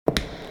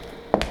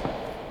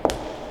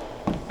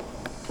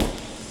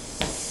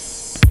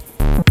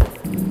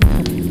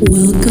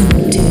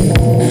Welcome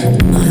to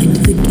Mind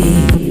the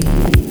Game.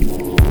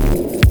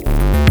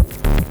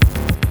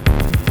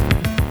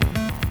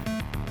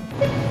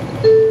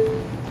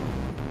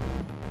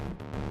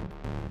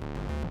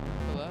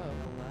 Hello.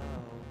 Hello.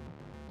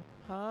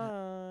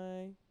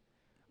 Hi.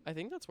 I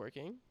think that's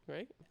working,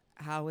 right?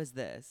 How is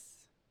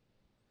this?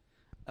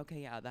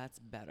 Okay, yeah, that's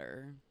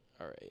better.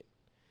 All right.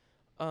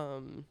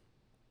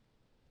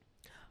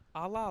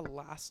 A la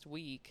last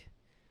week,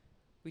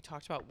 we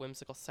talked about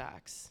whimsical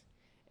sex,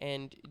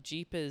 and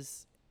Jeep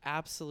is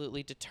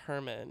absolutely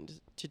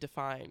determined to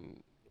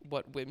define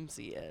what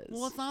whimsy is.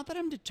 Well, it's not that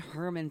I'm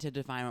determined to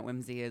define what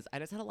whimsy is. I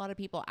just had a lot of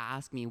people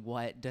ask me,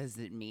 what does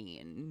it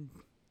mean?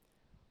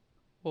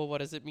 Well, what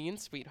does it mean,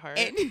 sweetheart?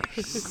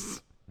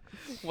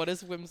 What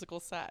is whimsical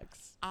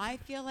sex? I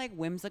feel like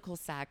whimsical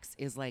sex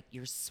is like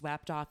you're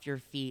swept off your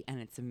feet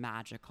and it's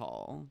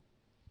magical.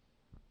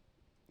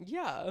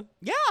 Yeah.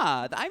 Yeah,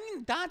 I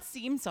mean, that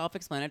seems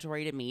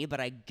self-explanatory to me, but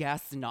I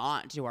guess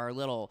not to our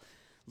little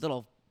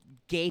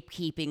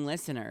gatekeeping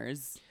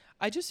listeners.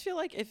 I just feel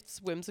like if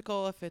it's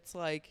whimsical, if it's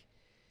like,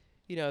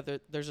 you know,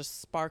 there's a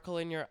sparkle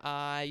in your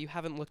eye, you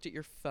haven't looked at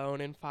your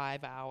phone in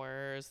 5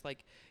 hours,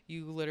 like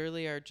you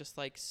literally are just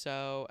like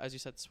so, as you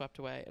said, swept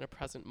away in a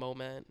present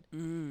moment,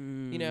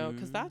 you know,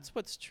 because that's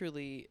what's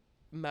truly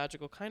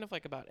magical, kind of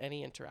like about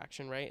any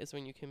interaction, right? Is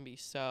when you can be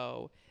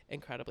so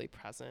incredibly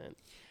present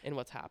in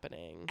what's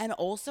happening. And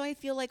also, I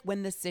feel like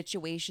when the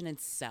situation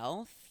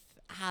itself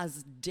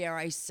has, dare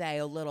I say,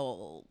 a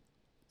little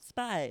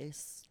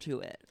spice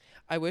to it.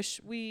 I wish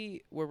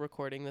we were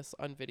recording this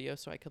on video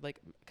so I could like,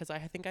 because I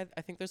think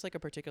there's like a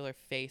particular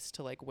face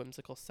to like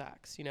whimsical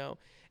sex, you know?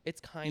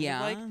 It's kind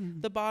of like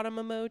the bottom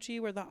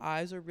emoji where the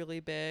eyes are really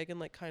big and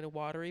like kind of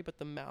watery, but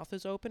the mouth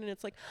is open and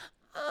it's like,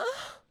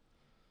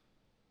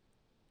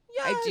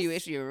 yes. I do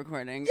wish you were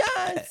recording.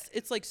 Yes.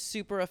 It's like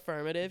super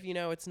affirmative, you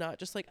know? It's not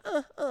just like,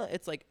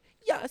 it's like,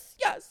 yes,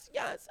 yes,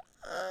 yes.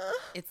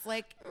 It's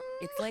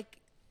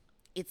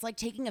like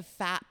taking a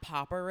fat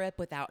popper rip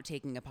without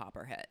taking a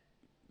popper hit.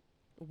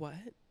 What?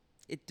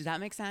 Does that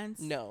make sense?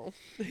 No.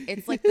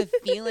 It's like the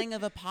feeling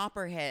of a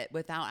popper hit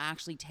without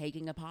actually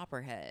taking a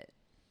popper hit.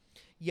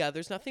 Yeah,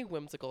 there's nothing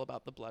whimsical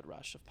about the blood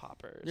rush of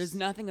poppers. There's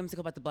nothing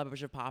whimsical about the blood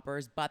rush of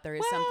poppers, but there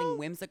is something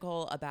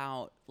whimsical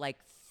about like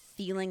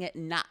feeling it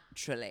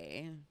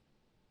naturally.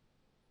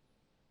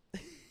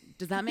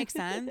 Does that make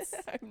sense?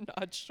 I'm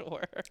not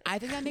sure. I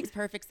think that makes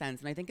perfect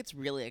sense, and I think it's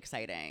really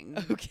exciting.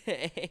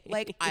 Okay.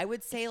 Like, I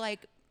would say,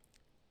 like,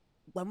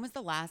 when was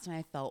the last time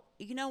I felt,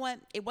 you know what?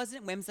 It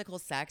wasn't whimsical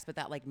sex, but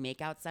that, like,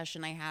 makeout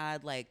session I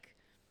had, like,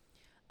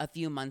 a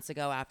few months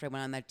ago after I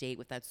went on that date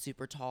with that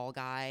super tall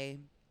guy,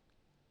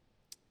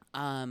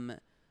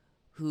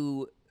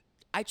 who,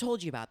 I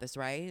told you about this,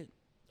 right?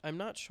 I'm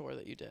not sure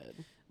that you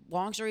did.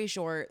 Long story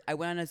short, I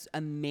went on this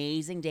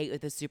amazing date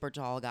with this super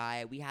tall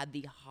guy. We had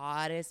the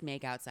hottest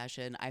makeout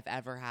session I've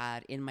ever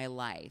had in my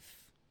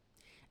life.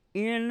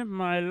 In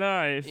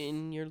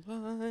your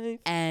life.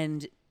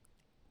 And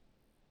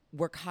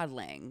we're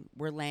cuddling.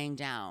 We're laying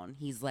down.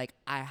 He's like,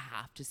 I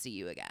have to see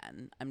you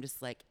again. I'm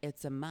just like,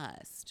 it's a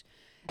must.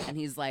 And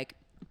he's like,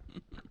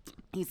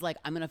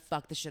 I'm going to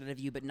fuck the shit out of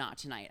you, but not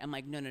tonight. I'm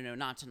like, no,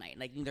 not tonight.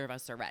 Like, neither of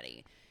us are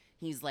ready.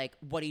 He's like,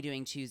 what are you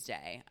doing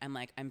Tuesday? I'm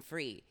like, I'm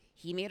free.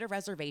 He made a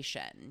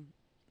reservation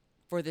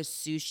for this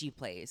sushi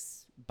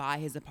place by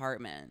his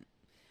apartment.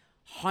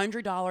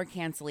 $100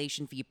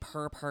 cancellation fee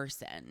per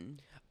person.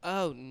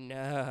 Oh,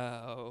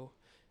 no.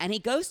 And he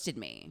ghosted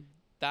me.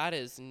 That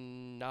is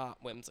not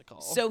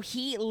whimsical. So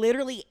he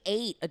literally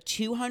ate a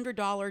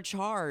 $200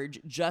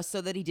 charge just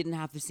so that he didn't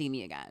have to see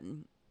me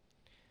again.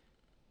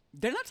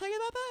 Did I not tell you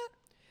about that?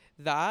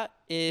 That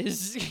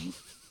is,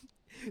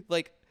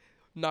 like,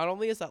 not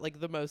only is that, like,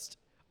 the most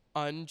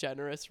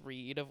ungenerous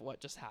read of what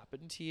just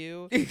happened to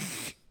you,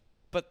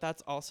 but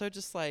that's also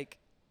just, like,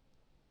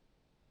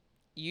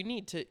 you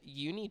need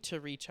to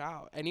reach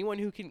out. Anyone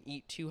who can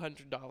eat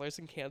 $200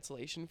 in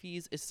cancellation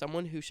fees is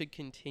someone who should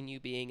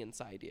continue being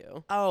inside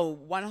you. Oh,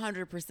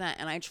 100%.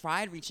 And I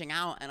tried reaching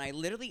out, and I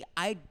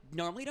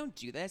normally don't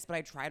do this, but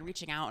I tried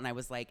reaching out, and I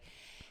was like,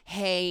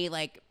 hey,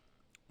 like,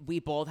 we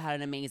both had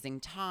an amazing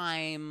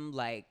time.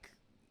 Like,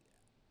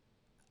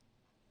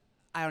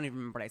 I don't even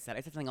remember what I said. I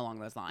said something along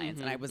those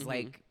lines. And I was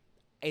like,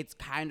 it's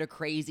kind of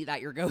crazy that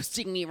you're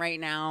ghosting me right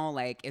now.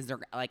 Like, is there,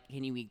 like,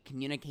 can we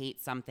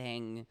communicate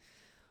something?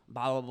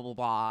 Blah, blah, blah, blah,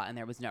 blah. And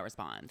there was no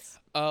response.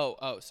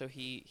 Oh, so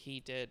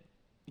he did.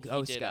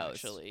 Ghost.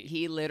 Actually.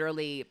 He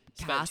literally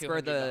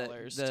Casper to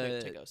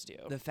ghost you.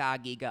 The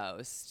faggy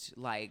ghost.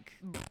 Like,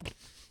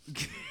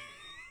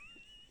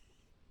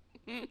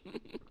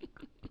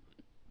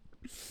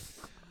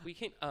 we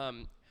can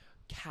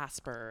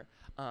Casper,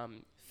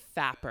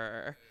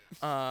 Fapper,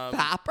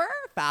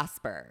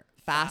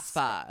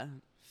 Faspa.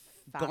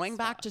 Going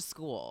back to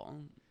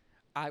school.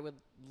 I would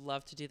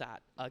love to do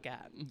that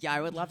again. Yeah,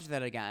 I would love to do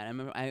that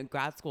again. I'm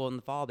grad school in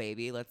the fall,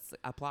 baby. Let's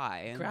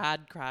apply.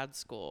 Grad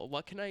school.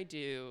 What can I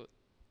do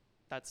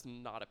that's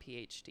not a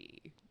PhD?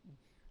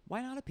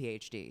 Why not a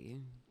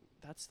PhD?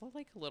 That's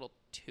like a little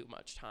too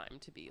much time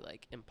to be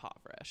like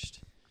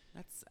impoverished.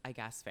 That's, I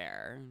guess,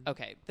 fair.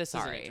 Okay, this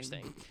Sorry. is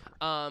interesting.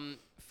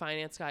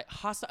 Finance guy,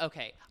 hostile.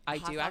 Okay, I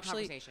do Hostile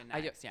actually. conversation I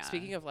do. next, yeah.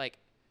 Speaking of like,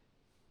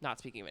 not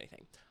speaking of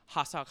anything,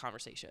 hostile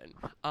conversation.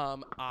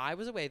 I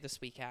was away this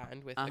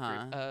weekend with a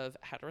group of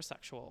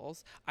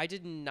heterosexuals. I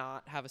did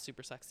not have a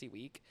super sexy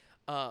week.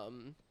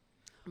 Hold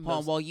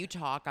on, while you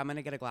talk, I'm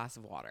gonna get a glass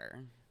of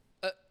water.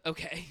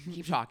 Okay.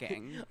 Keep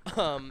talking.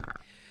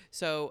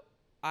 So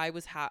I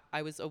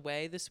was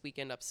away this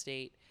weekend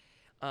upstate,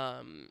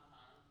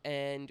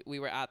 and we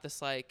were at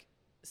this like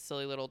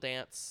silly little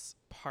dance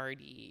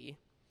party,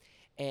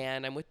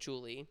 and I'm with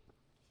Julie,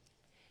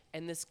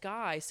 and this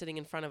guy sitting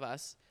in front of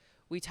us,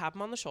 we tap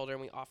him on the shoulder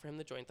and we offer him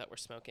the joint that we're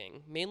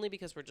smoking, mainly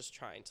because we're just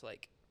trying to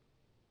like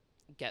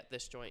get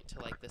this joint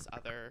to like this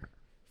other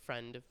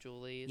friend of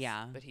Julie's.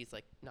 Yeah. But he's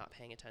like not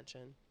paying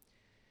attention.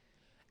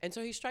 And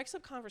so he strikes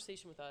up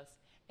conversation with us,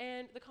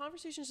 and the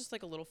conversation is just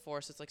like a little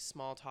forced. It's like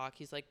small talk.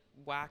 He's like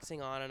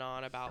waxing on and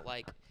on about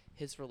like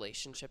his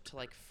relationship to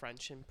like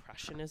French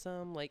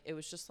Impressionism. Like it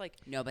was just like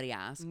Nobody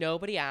asked.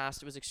 nobody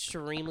asked. It was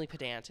extremely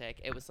pedantic.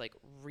 It was like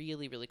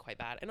really, really quite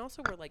bad. And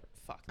also we're like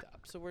fucked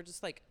up. So we're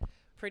just like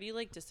pretty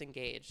like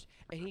disengaged.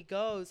 And he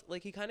goes,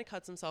 like he kind of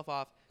cuts himself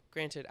off,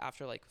 granted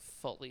after like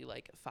fully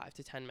like 5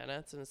 to 10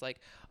 minutes, and it's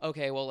like,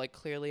 okay, well like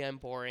clearly I'm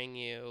boring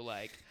you.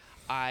 Like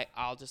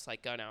I'll just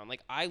like go now. And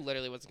like I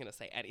literally wasn't gonna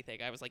say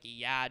anything. I was like,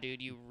 yeah,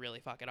 dude, you really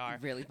fucking are.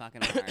 Really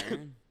fucking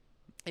hard.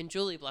 And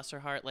Julie, bless her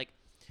heart, like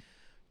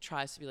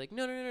tries to be like,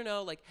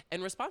 no, like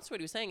in response to what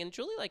he was saying. And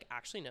Julie like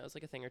actually knows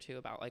like a thing or two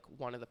about like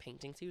one of the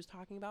paintings he was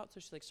talking about. So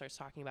she like starts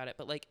talking about it,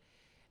 but like,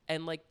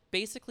 and like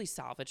basically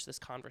salvage this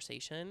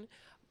conversation.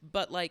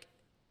 But like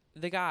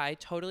the guy,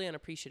 totally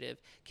unappreciative,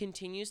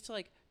 continues to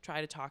like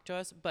try to talk to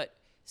us, but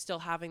still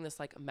having this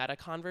like meta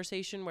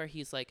conversation where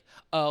he's like,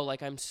 oh,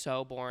 like I'm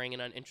so boring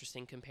and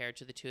uninteresting compared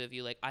to the two of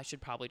you. Like I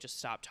should probably just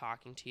stop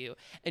talking to you.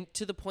 And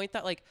to the point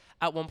that like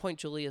at one point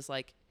Julie is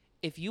like,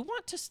 if you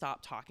want to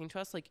stop talking to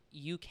us, like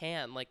you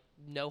can, like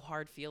no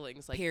hard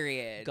feelings, like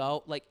Period.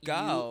 go, like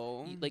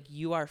Go. like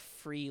you are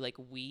free. Like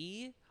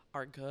we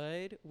are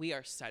good. We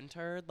are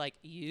centered. Like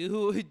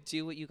you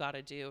do what you got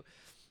to do.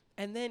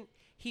 And then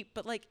he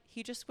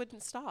just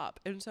wouldn't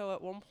stop. And so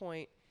at one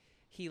point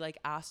he like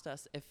asked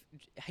us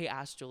he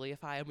asked Julie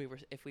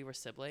if we were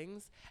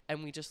siblings,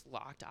 and we just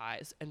locked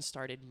eyes and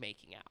started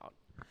making out.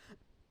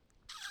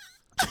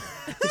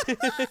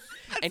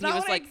 And he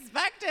was like,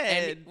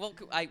 expected. well,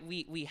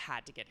 we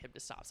had to get him to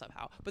stop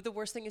somehow. But the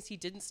worst thing is he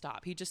didn't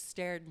stop. He just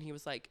stared and he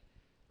was like,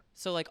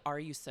 so like, are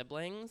you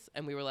siblings?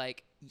 And we were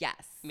like,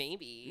 Yes.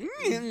 maybe.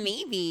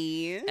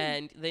 Maybe.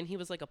 And then he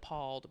was like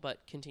appalled,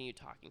 but continued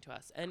talking to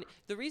us. And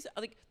the reason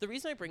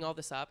I bring all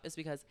this up is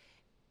because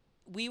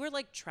we were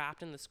like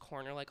trapped in this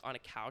corner, like on a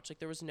couch. Like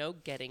there was no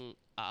getting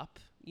up,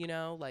 you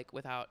know, like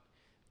without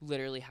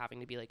literally having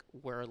to be like,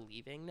 we're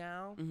leaving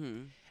now.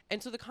 Mm-hmm.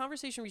 And so the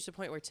conversation reached a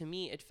point where to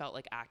me it felt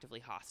like actively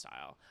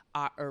hostile,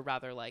 or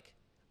rather like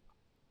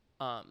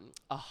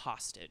a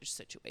hostage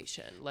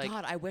situation. Like,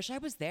 God, I wish I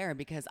was there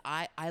because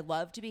I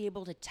love to be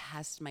able to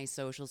test my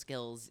social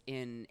skills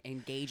in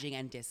engaging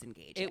and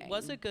disengaging. it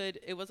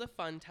was a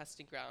fun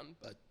testing ground,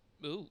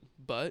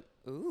 but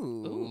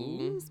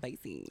Ooh,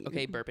 spicy.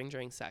 okay, burping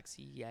during sex,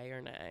 yay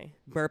or nay?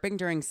 Burping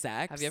during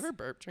sex. Have you ever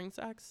burped during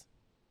sex?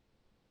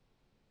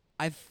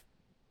 I've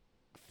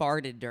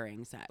farted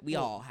during sex. We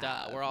Well, all have.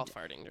 Duh, we're all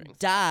farting during sex.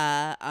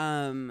 Duh.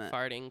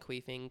 Farting,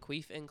 queef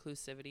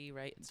inclusivity,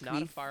 right? It's not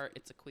a Queef. fart,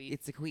 it's a queef.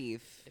 It's a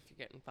queef. If you're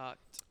getting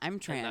fucked. I'm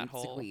that trans. It's a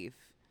hole. queef.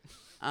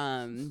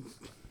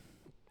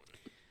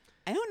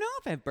 I don't know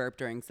if I've burped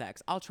during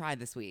sex. I'll try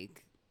this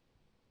week.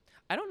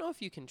 I don't know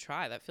if you can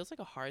try. That feels like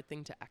a hard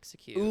thing to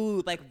execute.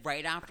 Ooh, like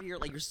right after you're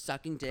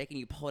sucking dick and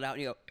you pull it out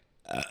and you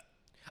go,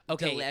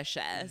 Okay,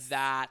 delicious.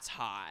 That's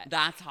hot.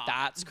 That's hot.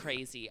 That's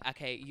crazy.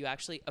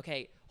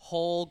 Okay,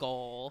 whole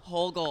goal.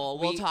 Whole goal.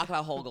 We'll We- talk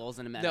about whole goals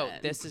in a minute. No,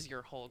 this is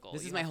your whole goal.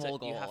 This You is my have to- whole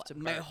goal. You have to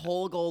My burp.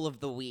 whole goal of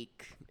the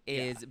week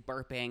is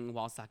burping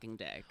while sucking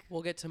dick.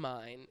 We'll get to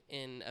mine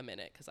in a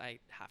minute because I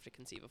have to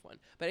conceive of one.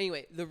 But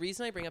anyway, the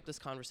reason I bring up this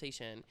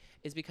conversation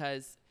is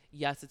because,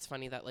 yes, it's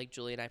funny that like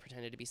Julie and I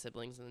pretended to be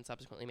siblings and then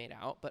subsequently made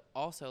out. But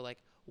also, like,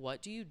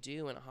 what do you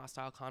do in a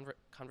hostile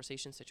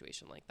conversation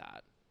situation like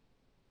that?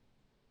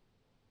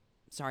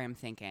 Sorry, I'm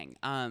thinking.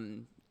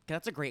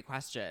 That's a great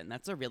question.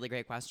 That's a really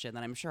great question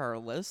that I'm sure our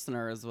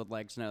listeners would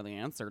like to know the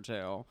answer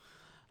to.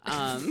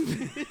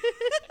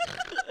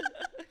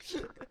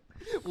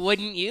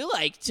 Wouldn't you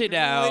like to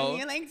know? Wouldn't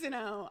you like to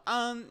know?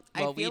 I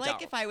Well, we feel like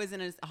don't. if I was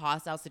in a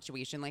hostile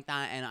situation like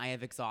that and I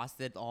have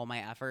exhausted all my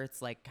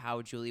efforts, like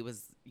how Julie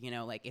was,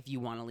 like if you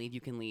want to leave,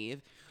 you can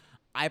leave.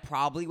 I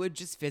probably would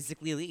just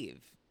physically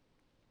leave.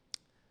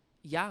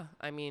 Yeah,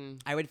 I mean,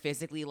 I would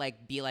physically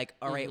be like,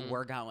 all right, Mhm.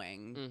 we're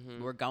going. Mhm.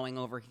 We're going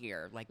over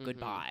here. Like, Mhm.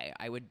 goodbye.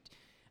 I would,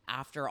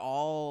 after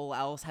all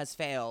else has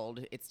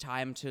failed, it's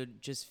time to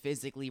just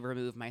physically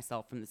remove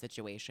myself from the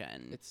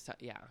situation.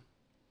 yeah.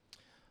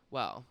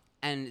 Well,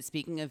 And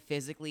speaking of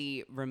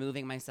physically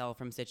removing myself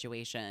from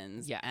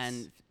situations Yes.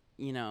 and,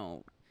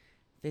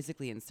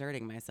 physically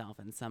inserting myself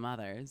in some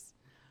others.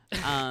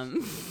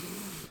 Um,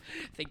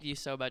 Thank you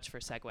so much for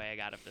segueing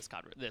out of this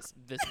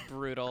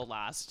brutal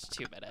last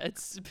 2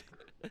 minutes.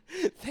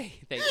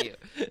 Thank you.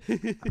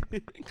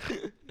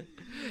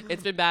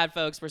 It's been bad,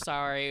 folks. We're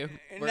sorry.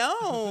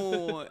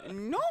 No.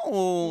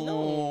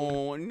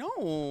 No.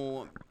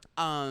 No.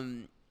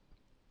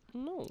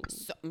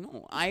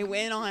 I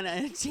went on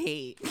a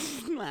date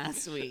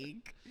last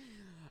week.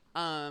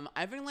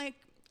 I've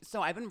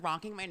been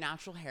rocking my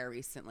natural hair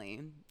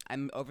recently.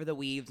 I'm over the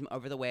weaves. I'm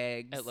over the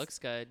wigs. It looks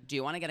good. Do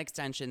you want to get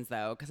extensions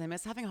though? Because I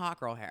miss having hot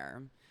girl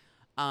hair.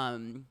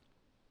 And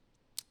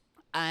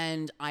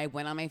I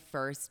went on my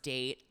first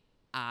date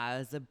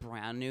as a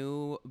brand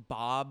new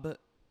Bob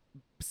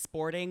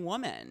sporting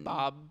woman.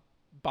 Bob.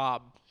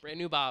 Brand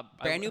new Bob.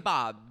 Brand new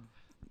Bob.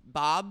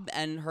 Bob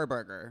and her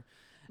burger.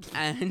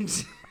 And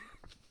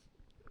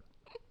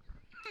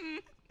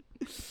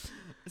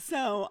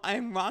so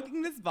I'm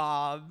rocking this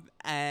Bob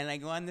and I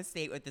go on this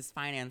date with this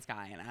finance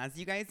guy. And as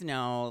you guys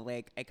know,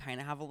 like I kind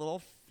of have a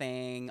little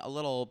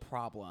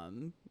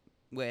problem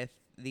with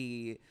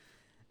the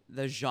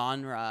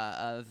genre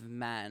of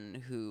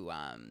men who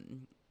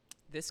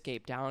This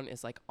Gape Down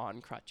is like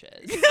on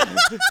crutches.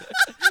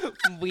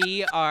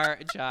 We are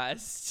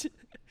just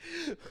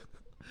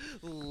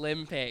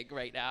limping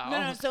right now.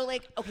 No. So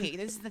like, okay,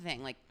 this is the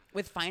thing. Like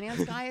with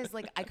finance guys,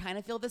 like I kind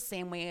of feel the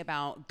same way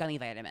about gummy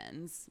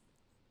vitamins.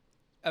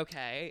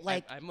 Okay,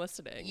 Like, I'm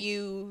listening.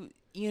 You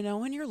know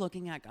when you're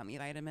looking at gummy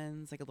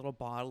vitamins, like a little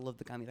bottle of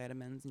the gummy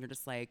vitamins, and you're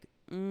just like,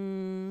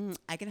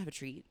 I can have a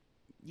treat.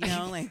 You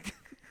know, like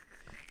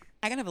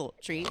I can have a little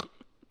treat.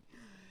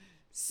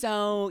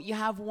 So you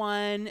have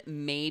one,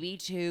 maybe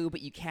two,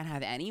 but you can't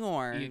have any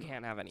more. You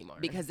can't have any more.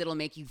 Because it'll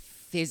make you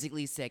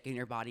physically sick and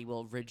your body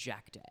will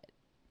reject it.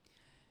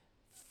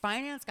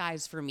 Finance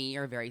guys for me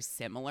are very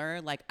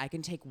similar. Like I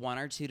can take one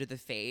or two to the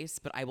face,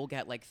 but I will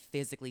get like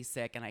physically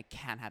sick and I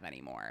can't have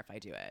any more if I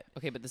do it.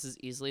 Okay, but this is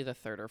easily the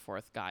third or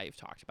fourth guy you've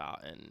talked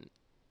about in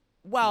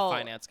Well,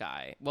 finance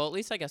guy. Well, at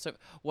least I guess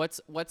what's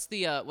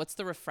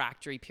the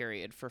refractory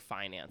period for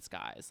finance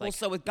guys? Like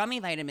so with gummy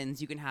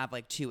vitamins, you can have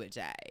like 2 a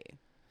day.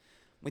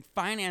 With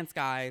finance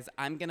guys,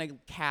 I'm going to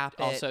cap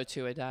it. also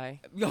 2 a day.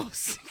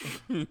 Yes.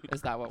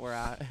 Is that what we're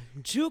at?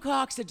 2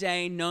 cocks a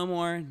day, no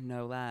more,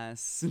 no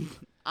less.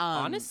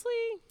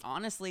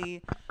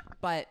 Honestly,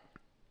 but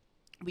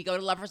we go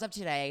to Lovers of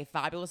Today,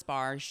 fabulous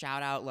bar,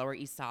 shout out Lower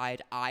East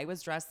Side. I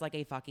was dressed like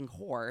a fucking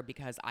whore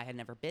because I had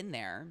never been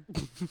there.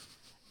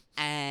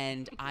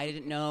 And I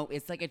didn't know,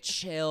 it's like a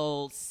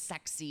chill,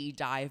 sexy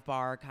dive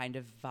bar kind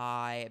of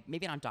vibe.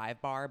 Maybe not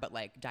dive bar, but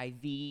like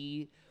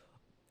dive-y,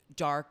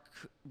 dark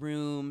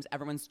rooms,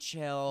 everyone's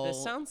chill.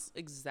 This sounds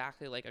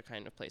exactly like a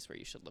kind of place where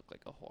you should look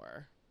like a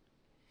whore.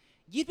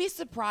 You'd be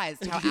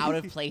surprised how out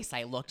of place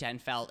I looked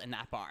and felt in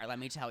that bar, let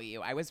me tell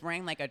you. I was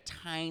wearing like a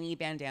tiny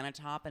bandana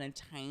top and a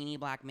tiny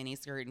black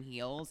miniskirt and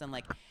heels, and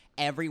like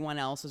everyone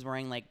else was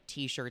wearing like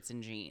t-shirts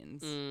and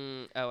jeans.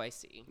 Oh, I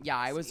see. Yeah,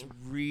 I was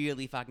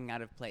really fucking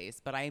out of place,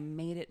 but I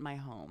made it my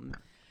home.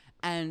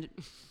 And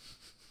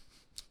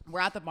we're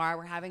at the bar,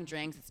 we're having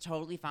drinks, it's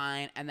totally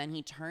fine. And then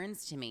he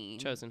turns to me.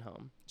 Chosen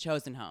home.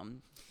 Chosen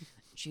home.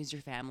 Choose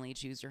your family,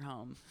 choose your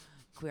home.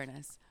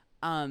 Queerness.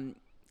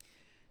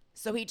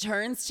 So he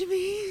turns to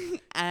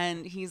me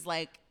and he's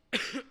like,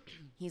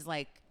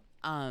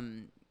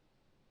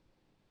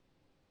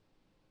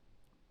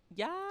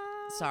 Yeah.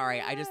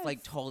 sorry, I just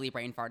like totally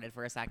brain farted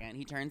for a second.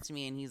 He turns to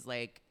me and he's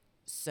like,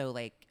 so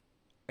like,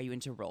 are you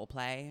into role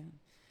play?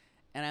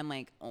 And I'm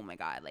like, oh my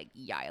God, like,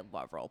 yeah, I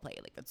love role play.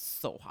 Like, that's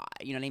so hot.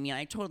 You know what I mean?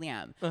 I totally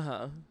am.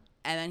 Uh-huh.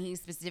 And then he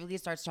specifically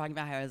starts talking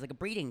about how it was like a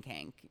breeding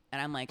kink. And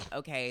I'm like,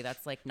 okay,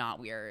 that's like not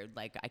weird.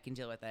 Like, I can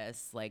deal with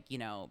this. Like, you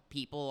know,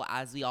 people,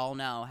 as we all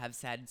know, have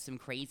said some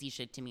crazy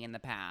shit to me in the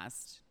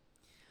past.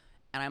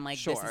 And I'm like,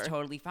 this Sure. is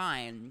totally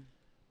fine.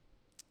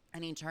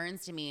 And he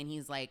turns to me and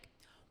he's like,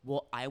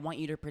 well, I want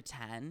you to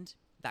pretend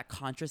that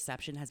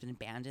contraception has been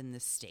banned in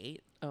this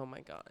state. Oh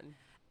my God.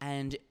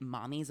 And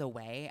mommy's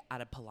away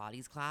at a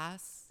Pilates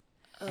class.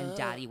 And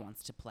daddy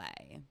wants to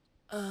play.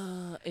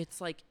 It's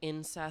like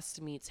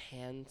incest meets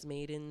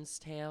Handmaid's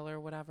Tale or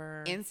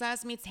whatever.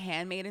 Incest meets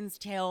Handmaid's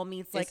Tale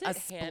meets like Is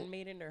it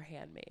Handmaiden or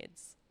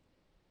Handmaids?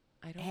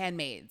 I don't.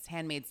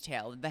 Handmaid's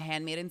Tale. The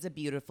Handmaiden's a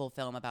beautiful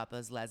film about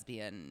those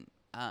lesbian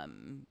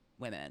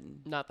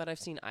women. Not that I've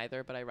seen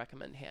either, but I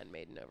recommend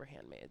Handmaiden over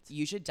Handmaids.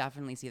 You should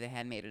definitely see The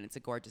Handmaiden. It's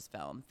a gorgeous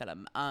film.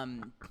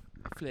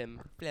 Flim.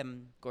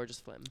 Gorgeous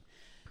flim.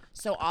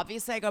 So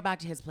obviously I go back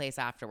to his place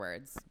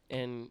afterwards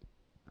And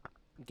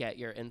get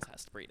your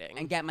incest breeding.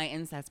 and get my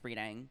incest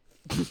breeding.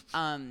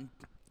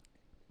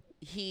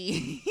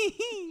 He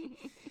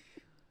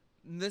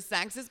the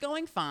sex is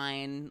going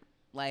fine.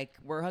 Like,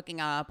 we're hooking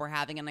up, we're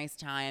having a nice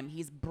time.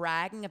 He's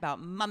bragging about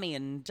mommy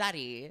and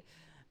daddy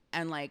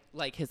and like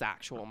his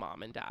actual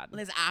mom and dad.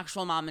 his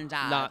actual mom and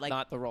dad.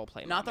 Not the role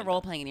play. Not the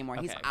role playing anymore.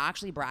 He's Okay.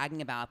 actually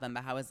bragging about them,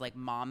 about how his like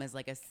mom is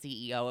like a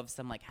CEO of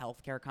some like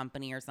healthcare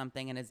company or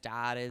something, and his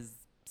dad is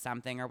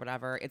something or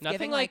whatever. It's Nothing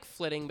giving like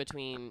flitting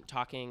between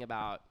talking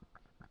about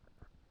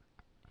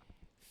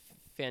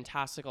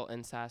fantastical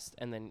incest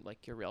and then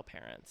like your real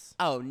parents.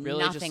 Oh,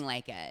 Really nothing just-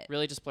 like it.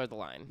 Really just blurred the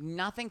line.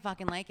 Nothing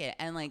fucking like it.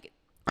 And like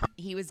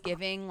he was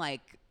giving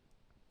like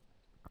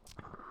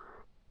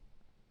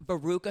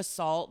Veruca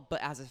Salt,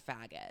 but as a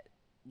faggot.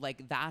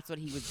 Like that's what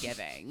he was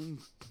giving.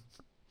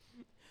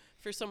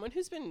 For someone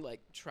who's been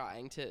like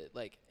trying to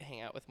like hang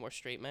out with more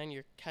straight men,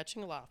 you're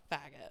catching a lot of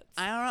faggots.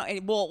 I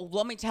don't know. Well,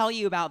 let me tell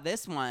you about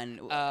this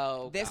one.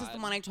 Oh, This is the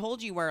one I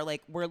told you where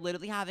like we're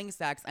literally having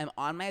sex. I'm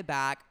on my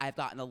back. I've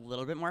gotten a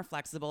little bit more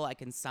flexible. I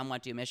can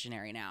somewhat do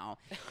missionary now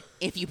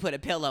if you put a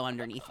pillow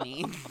underneath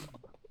me.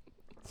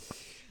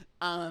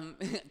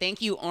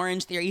 Thank you,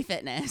 Orange Theory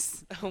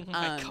Fitness. Oh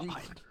my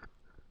god.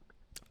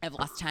 I've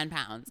lost 10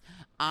 pounds.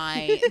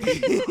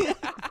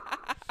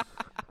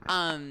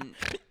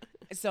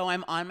 So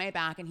I'm on my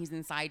back and he's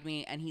inside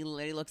me and he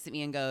literally looks at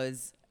me and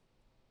goes,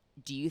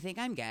 "Do you think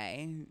I'm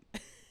gay?"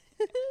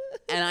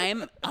 And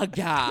I'm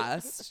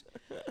aghast.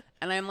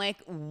 And I'm like,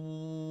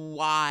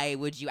 "Why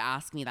would you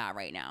ask me that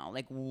right now?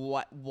 Like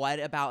what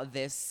about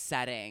this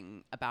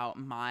setting, about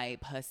my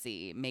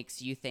pussy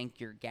makes you think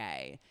you're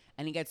gay?"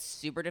 And he gets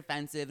super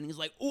defensive and he's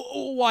like,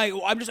 "Oh, why?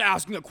 I'm just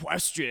asking a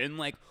question.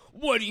 Like,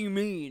 what do you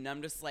mean?"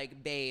 I'm just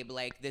like, "Babe,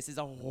 like this is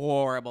a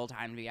horrible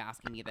time to be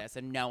asking me this.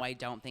 And no, I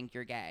don't think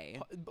you're gay."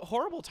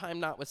 Horrible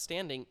time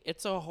notwithstanding,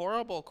 it's a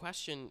horrible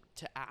question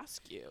to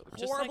ask you.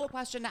 Just, Horrible like,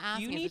 question to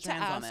ask you me as need a to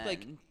trans ask woman.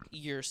 like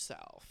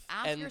yourself.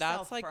 Ask and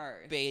yourself that's like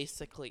first.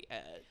 basically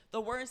it.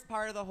 The worst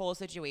part of the whole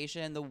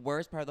situation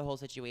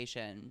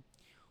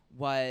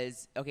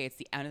was, okay, it's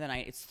the end of the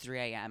night. It's 3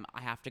 a.m.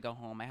 I have to go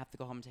home. I have to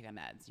go home and take my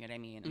meds. You know what I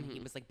mean? And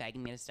he was like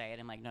begging me to stay. And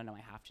I'm like, no, I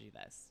have to do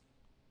this.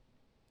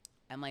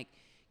 I'm like,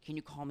 "Can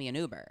you call me an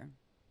Uber?"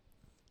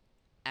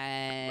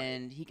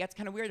 And he gets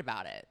kind of weird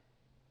about it.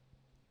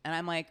 And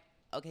I'm like,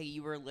 "Okay,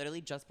 you were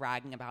literally just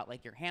bragging about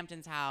like your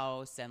Hamptons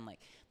house and like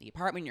the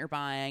apartment you're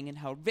buying and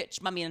how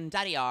rich mommy and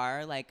daddy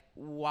are. Like,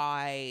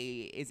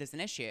 why is this an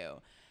issue?"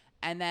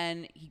 And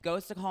then he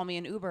goes to call me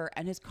an Uber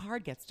and his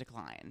card gets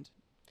declined.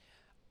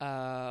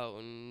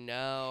 Oh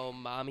no,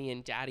 mommy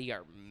and daddy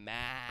are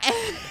mad.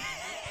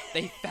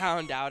 They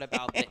found out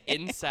about the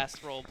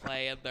incest role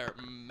play and they're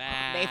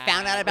mad. They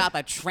found out about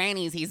the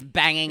trannies he's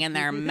banging and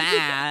they're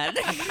mad.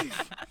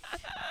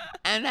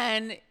 And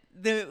then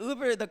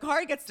the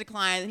card gets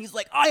declined and he's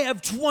like, "I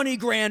have 20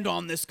 grand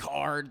on this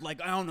card.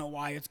 Like, I don't know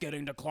why it's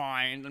getting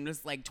declined." I'm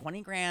just like,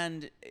 20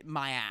 grand,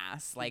 my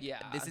ass. Like, Yeah.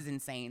 this is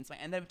insane. So I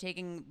ended up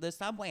taking the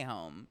subway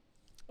home.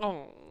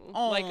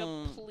 Like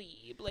a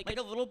plebe. Like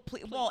a little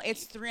well,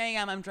 it's 3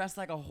 a.m. I'm dressed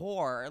like a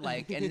whore,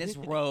 like in this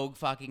rogue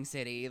fucking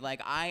city.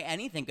 Like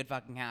anything could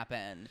fucking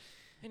happen.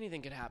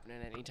 Anything could happen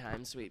at any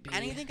time, sweet pea.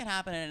 Anything could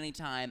happen at any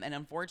time. And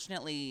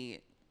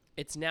unfortunately,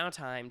 It's now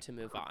time to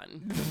move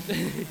on.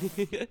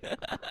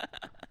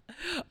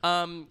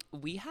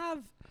 We have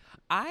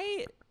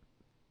I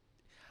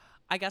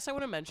guess I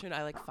want to mention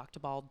I like fucked a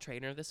bald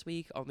trainer this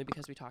week only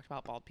because we talked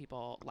about bald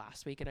people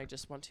last week, and I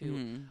just want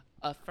to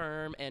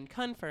affirm and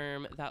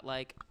confirm that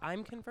like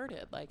I'm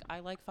converted. Like I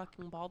like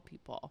fucking bald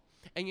people.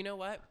 And you know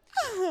what?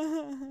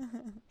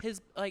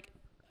 His like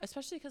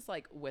especially cuz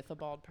like with a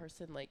bald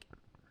person like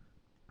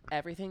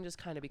everything just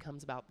kind of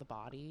becomes about the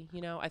body,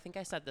 you know? I think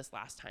I said this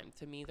last time.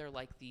 To me they're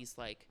like these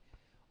like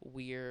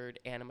weird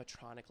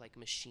animatronic like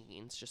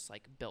machines just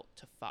like built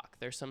to fuck.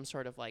 There's some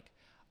sort of like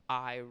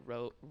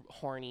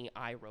horny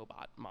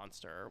iRobot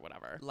monster or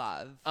whatever.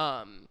 love.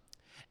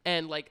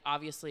 And like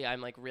obviously I'm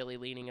like really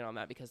leaning in on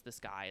that because this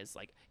guy is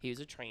like he was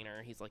a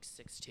trainer, he's like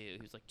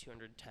 6'2", he's like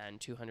 210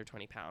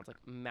 220 pounds, like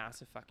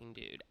massive fucking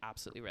dude,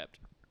 absolutely ripped.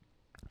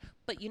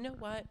 But you know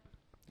what,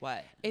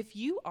 What? if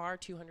you are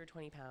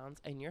 220 pounds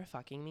and you're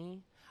fucking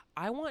me,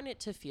 I want it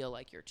to feel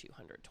like you're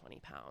 220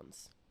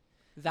 pounds.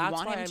 That's you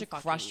want why him I'm to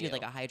fucking crush you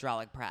like a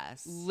hydraulic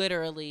press.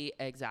 Literally,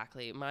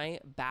 exactly. My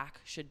back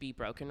should be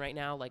broken right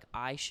now. Like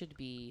I should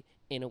be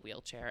in a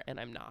wheelchair, and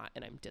I'm not,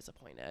 and I'm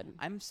disappointed.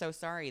 I'm so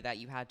sorry that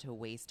you had to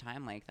waste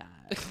time like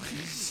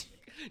that.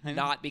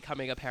 Not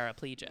becoming a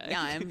paraplegic.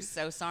 Yeah, I'm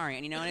so sorry.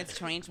 And you know, and it's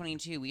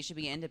 2022. We should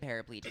be into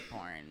paraplegic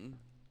porn.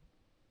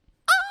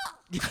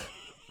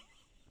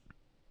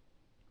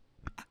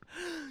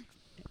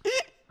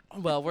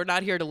 Well, we're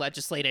not here to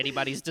legislate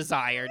anybody's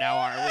desire now,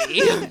 are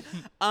we?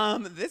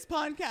 This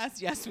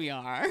podcast, yes, we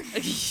are.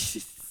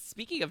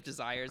 Speaking of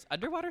desires,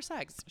 underwater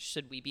sex.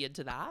 Should we be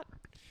into that?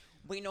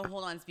 Wait, no,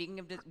 hold on. Speaking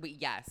of, wait,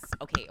 yes.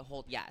 Okay,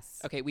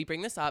 yes. Okay, we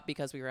bring this up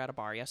because we were at a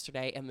bar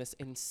yesterday and this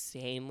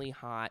insanely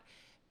hot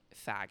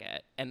faggot,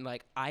 and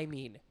like, I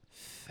mean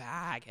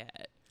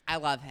faggot. I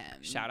love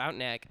him. Shout out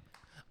Nick.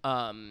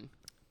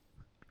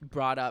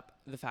 Brought up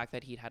the fact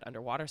that he'd had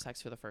underwater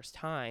sex for the first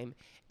time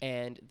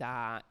and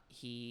that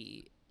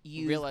he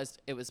realized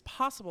it was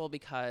possible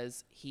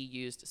because he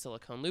used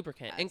silicone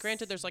lubricant. Yes. And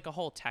granted, there's like a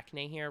whole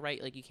techne here,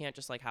 right? Like you can't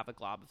just like have a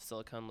glob of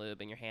silicone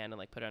lube in your hand and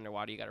like put it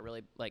underwater. You got to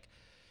really like,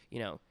 you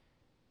know,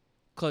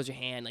 close your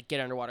hand, like get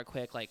underwater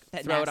quick, like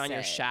throw it on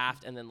your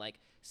shaft and then like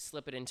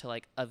slip it into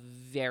like a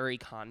very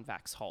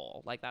convex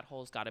hole. Like that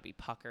hole's got to be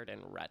puckered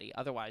and ready.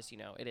 Otherwise, you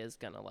know, it is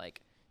going to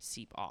like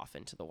seep off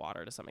into the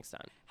water to some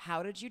extent.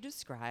 How did you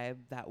describe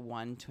that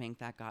one twink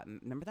that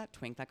remember that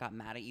twink that got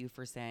mad at you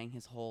for saying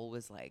his hole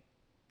was like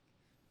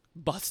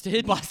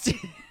Busted. busted?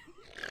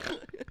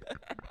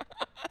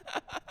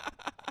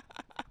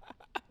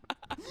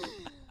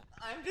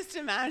 I'm just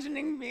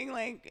imagining being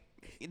like,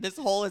 this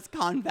hole is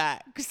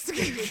convex.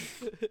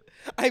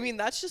 I mean,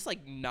 that's just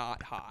like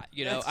not hot,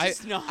 you know. That's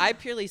just not- I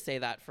purely say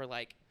that for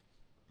like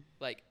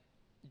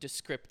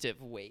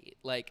descriptive weight.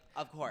 Like,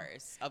 Of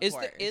course.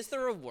 is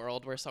there a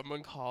world where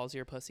someone calls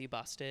your pussy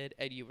busted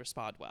and you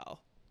respond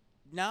well?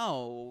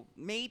 No,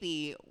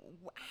 maybe.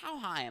 How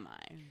high am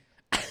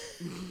I?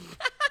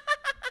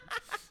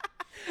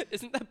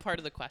 Isn't that part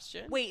of the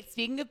question? Wait,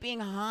 speaking of being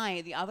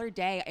high, the other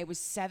day it was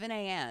 7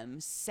 a.m.,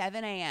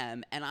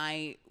 and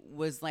I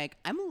was like,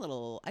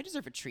 I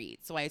deserve a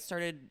treat. So I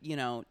started,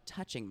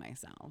 touching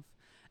myself.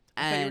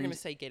 I thought you were And- going to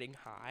say getting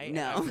high.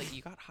 No. And I was like,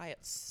 you got high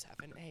at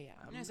 7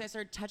 a.m. No, so I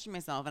started touching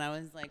myself, and I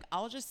was like,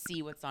 I'll just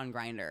see what's on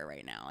Grindr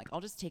right now. Like,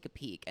 I'll just take a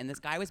peek. And this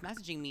guy was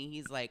messaging me.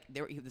 He's like,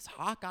 this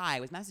hot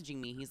guy was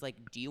messaging me. He's like,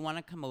 do you want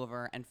to come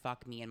over and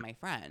fuck me and my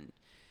friend?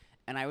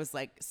 And I was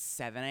like,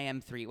 7 a.m.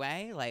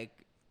 three-way? Like,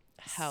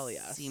 Hell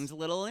yes. Seems a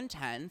little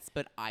intense,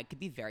 but I could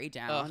be very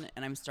down. Ugh.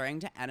 And I'm starting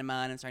to enema,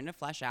 and I'm starting to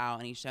flesh out.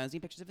 And he shows me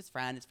pictures of his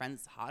friend. His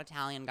friend's a hot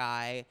Italian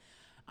guy.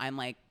 I'm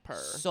like,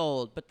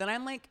 sold. But then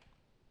I'm like,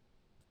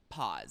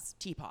 pause.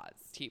 T-pause.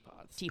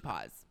 T-pods.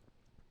 T-pause.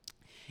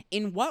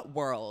 In what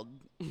world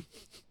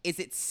is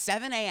it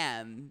 7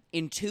 a.m.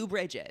 in Two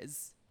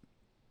Bridges?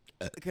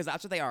 Because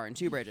that's what they are, in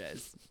Two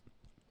Bridges.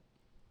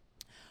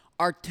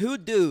 Are two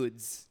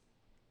dudes,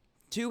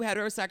 two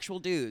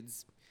heterosexual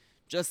dudes,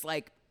 just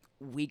like,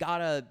 we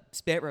gotta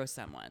spit roast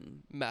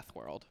someone. Meth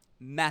world.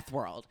 Meth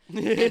world.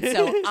 And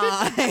so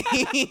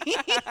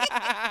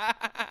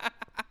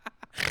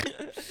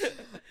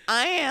I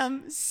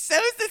am so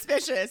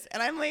suspicious,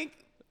 and I'm like,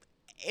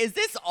 is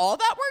this all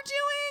that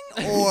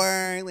we're doing?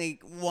 Or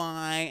like,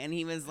 why? And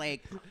he was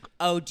like,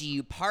 oh, do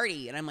you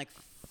party? And I'm like,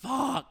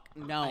 fuck,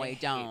 no, I hate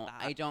don't. that.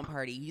 I don't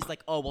party. He's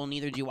like, oh, well,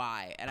 neither do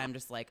I. And I'm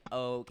just like,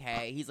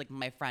 okay. He's like,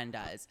 my friend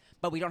does,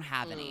 but we don't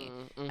have any.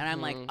 And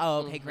I'm like,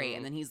 oh, okay, great.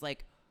 And then he's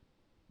like,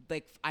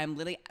 I'm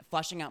literally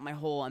flushing out my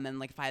hole, and then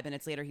like 5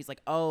 minutes later, he's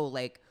like, oh,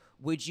 like,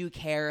 would you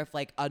care if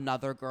like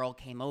another girl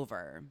came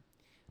over?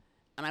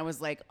 And I was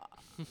like,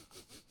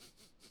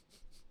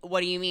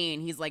 what do you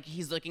mean? He's like,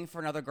 he's looking for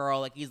another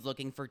girl, like he's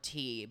looking for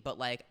tea, but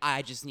like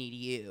I just need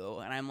you.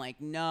 And I'm like,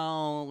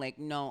 no,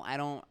 I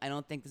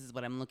don't think this is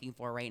what I'm looking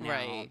for right now.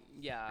 Right.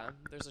 Yeah.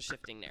 There's a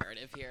shifting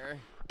narrative here.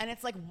 And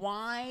it's like,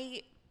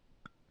 why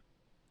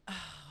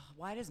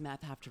does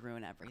meth have to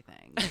ruin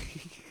everything?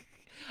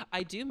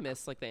 I do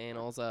miss like the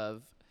annals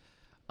of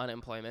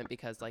unemployment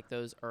because like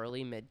those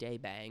early midday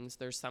bangs,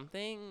 there's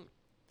something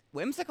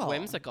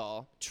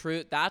whimsical.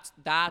 True.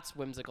 That's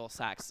whimsical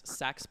sex.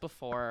 Sex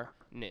before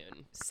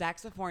noon.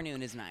 Sex before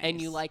noon is nice.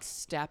 And you like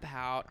step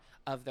out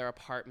of their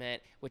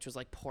apartment, which was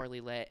like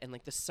poorly lit, and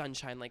like the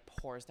sunshine like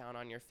pours down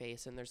on your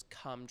face, and there's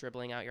cum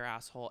dribbling out your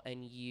asshole,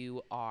 and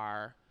you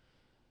are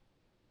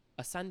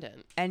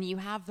ascendant. And you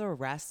have the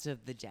rest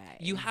of the day.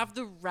 You have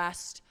the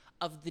rest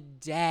of the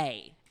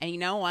day. And you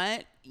know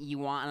what? You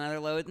want another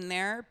load in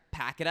there?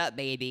 Pack it up,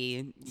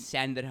 baby.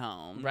 Send it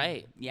home.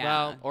 Right. Yeah.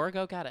 Well, or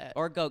go get it.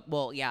 Or go.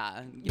 Well,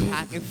 yeah. You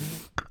pack it.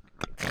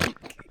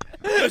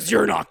 Because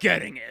you're not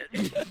getting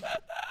it.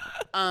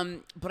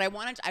 But I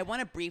want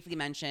to briefly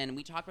mention.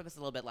 We talked about this a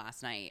little bit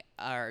last night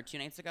or 2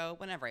 nights ago.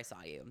 Whenever I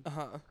saw you.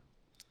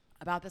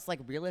 About this like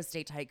real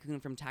estate tycoon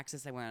from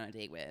Texas I went on a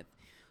date with,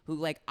 who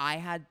like I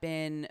had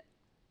been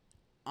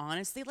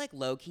honestly like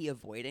low-key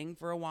avoiding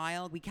for a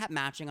while. We kept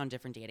matching on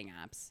different dating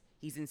apps.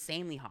 He's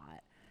insanely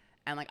hot,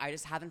 and like I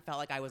just haven't felt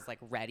like I was like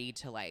ready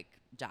to like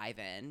dive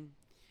in.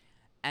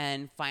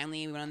 And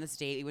finally we went on this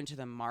date. We went to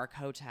the Mark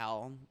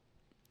Hotel.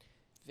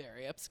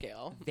 Very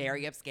upscale.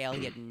 Very upscale.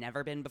 He had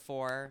never been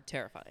before.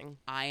 Terrifying.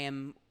 I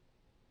am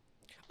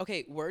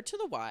Okay, word to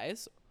the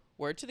wise,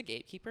 word to the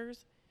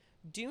gatekeepers.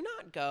 Do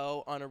not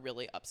go on a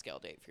really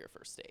upscale date for your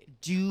first date.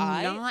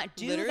 not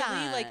do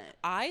that. Like,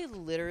 I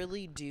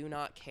literally do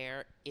not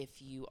care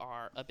if you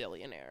are a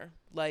billionaire.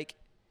 Like,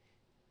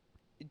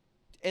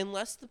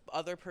 unless the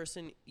other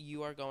person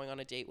you are going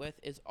on a date with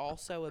is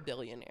also a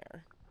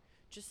billionaire.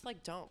 Just,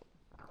 like, don't.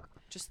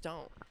 Just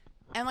don't.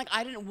 And like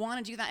I didn't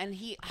want to do that, and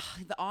the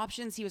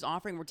options he was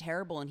offering were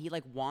terrible, and he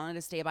like wanted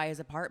to stay by his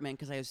apartment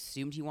because I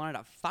assumed he wanted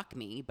to fuck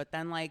me. But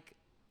then like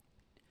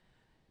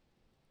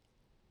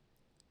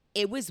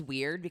it was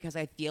weird because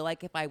I feel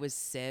like if I was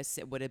cis,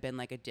 it would have been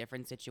like a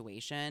different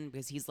situation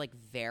because he's like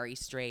very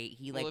straight.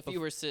 He like Well, if you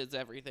were cis,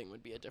 everything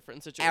would be a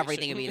different situation.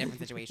 everything would be a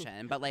different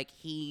situation. But like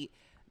he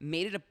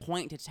made it a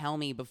point to tell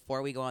me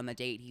before we go on the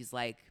date. He's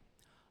like,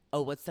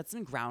 oh, let's set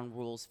some ground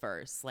rules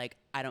first. Like,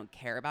 I don't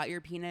care about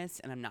your penis,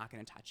 and I'm not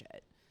going to touch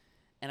it.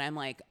 And I'm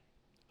like,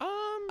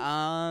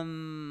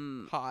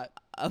 Hot.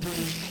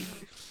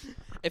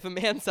 If a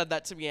man said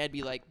that to me, I'd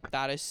be like,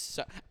 that is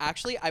so.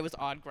 Actually, I was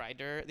on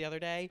Grindr the other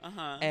day,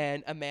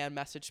 and a man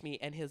messaged me,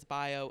 and his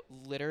bio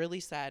literally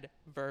said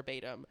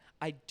verbatim,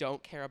 "I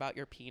don't care about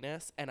your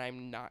penis, and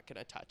I'm not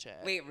gonna touch it."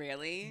 Wait,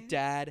 really?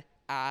 Dead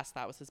ass.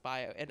 That was his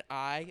bio, and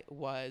I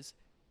was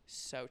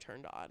so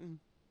turned on.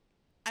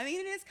 I mean,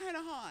 it is kind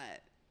of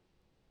hot.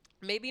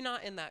 Maybe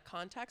not in that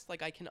context.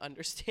 Like, I can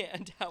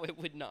understand how it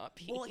would not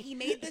be. Well, he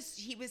made this.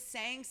 He was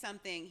saying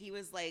something. He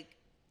was like,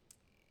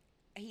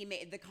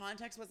 the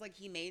context was like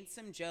he made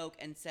some joke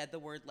and said the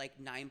word like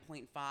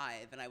 9.5,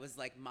 and I was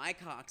like, my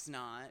cock's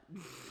not.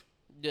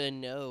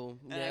 No.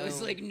 And I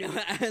was like, no,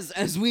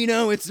 as we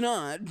know, it's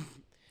not.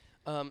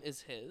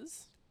 Is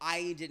his?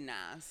 I didn't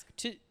ask.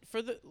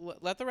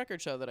 Let the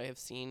record show that I have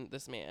seen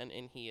this man,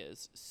 and he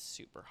is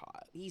super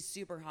hot. He's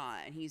super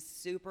hot, and he's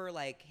super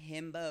like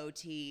himbo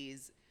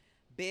tease,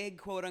 big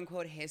quote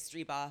unquote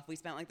history buff. We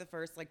spent like the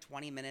first like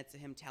 20 minutes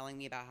of him telling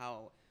me about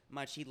how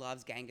much he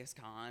loves Genghis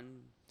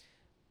Khan.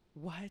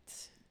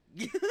 What?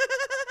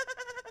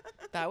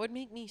 That would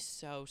make me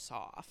so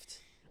soft.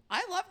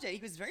 I loved it.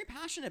 He was very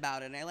passionate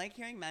about it, and I like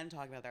hearing men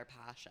talk about their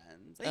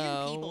passions. I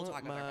hear people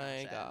talk about their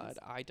passions. Oh my God,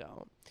 I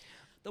don't.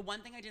 The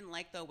one thing I didn't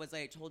like though was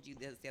I told you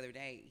this the other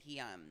day. He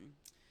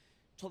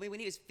told me when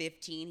he was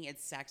 15 he had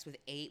sex with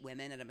 8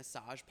 women at a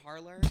massage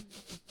parlor.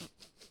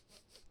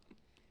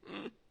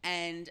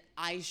 And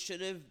I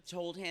should have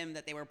told him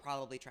that they were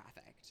probably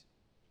trafficked.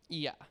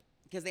 Yeah.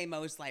 Because they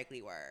most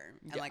likely were.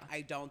 And, Yeah. like,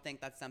 I don't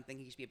think that's something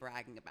he should be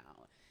bragging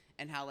about.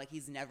 And how, like,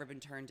 he's never been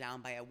turned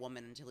down by a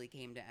woman until he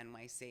came to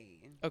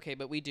NYC. Okay,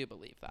 but we do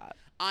believe that.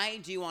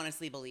 I do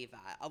honestly believe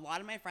that. A lot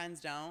of my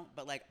friends don't,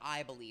 but, like,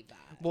 I believe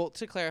that. Well,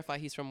 to clarify,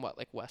 he's from what,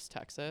 like West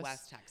Texas?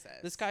 West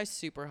Texas. This guy's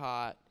super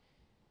hot,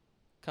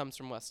 comes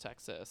from West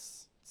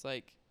Texas. It's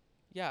like,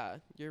 yeah,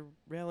 you're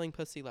railing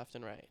pussy left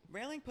and right.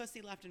 Railing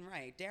pussy left and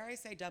right. Dare I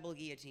say double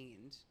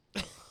guillotined?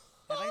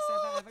 Have I said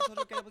that? Have I told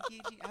you double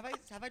guillotine?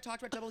 Have I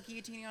talked about double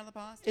guillotining on the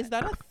past? Is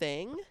that a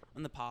thing?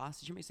 On the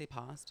past? Did you hear me say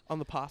past? On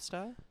the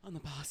pasta? On the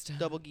pasta.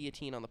 Double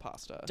guillotine on the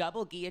pasta.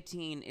 Double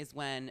guillotine is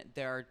when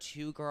there are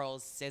 2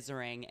 girls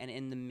scissoring, and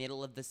in the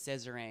middle of the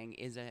scissoring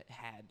is a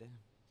head.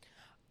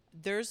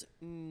 There's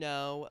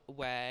no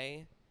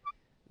way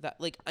that,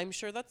 like, I'm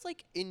sure that's,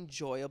 like,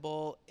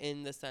 enjoyable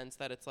in the sense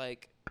that it's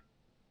like,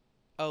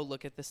 oh,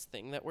 look at this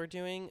thing that we're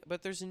doing.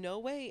 But there's no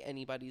way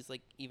anybody's,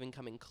 like, even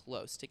coming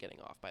close to getting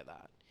off by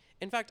that.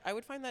 In fact, I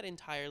would find that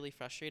entirely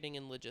frustrating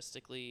and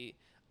logistically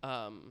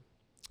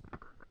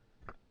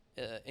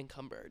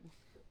encumbered.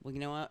 Well, you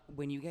know what?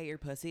 When you get your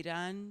pussy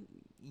done,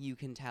 you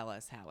can tell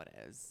us how it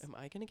is. Am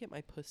I going to get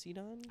my pussy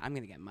done? I'm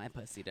going to get my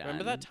pussy done.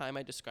 Remember that time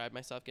I described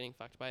myself getting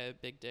fucked by a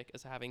big dick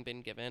as having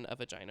been given a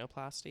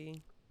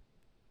vaginoplasty?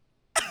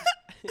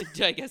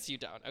 I guess you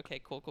don't. Okay,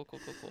 cool.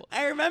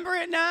 I remember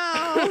it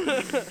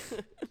now.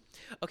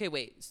 Okay,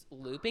 wait.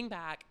 Looping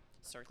back,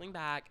 circling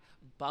back,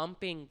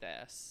 bumping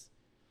this.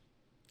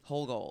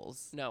 Whole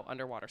goals. No,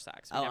 underwater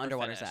sex. Oh,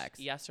 underwater sex.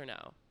 Yes or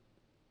no?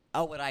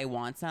 Oh, would I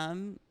want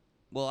some?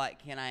 Well,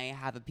 can I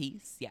have a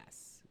piece?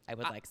 Yes. I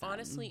would like some.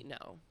 Honestly,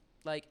 no.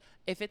 Like,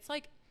 if it's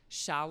like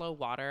shallow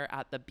water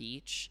at the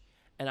beach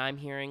and I'm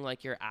hearing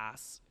like your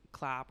ass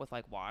clap with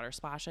like water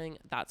splashing,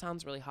 that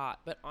sounds really hot.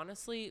 But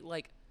honestly,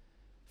 like,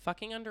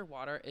 fucking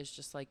underwater is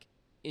just like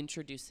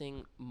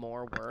introducing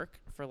more work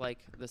for like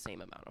the same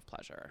amount of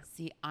pleasure.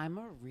 See, I'm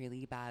a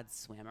really bad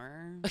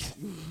swimmer.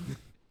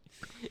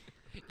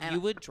 You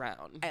would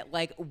drown. At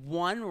like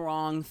one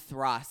wrong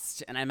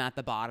thrust and I'm at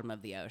the bottom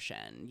of the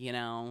ocean, you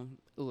know?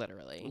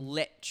 Literally.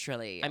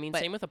 Literally. I mean,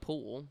 same with a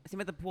pool. Same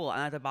with the pool.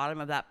 I'm at the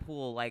bottom of that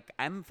pool. Like,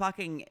 I'm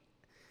fucking...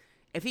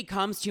 If he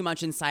comes too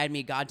much inside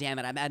me, God damn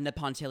it, I'm Edna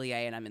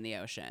Pontillier and I'm in the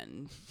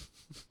ocean.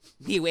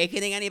 The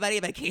Awakening, anybody?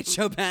 By Kate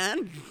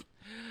Chopin?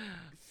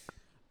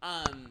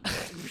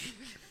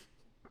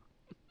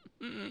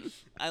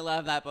 I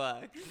love that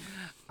book.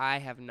 I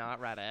have not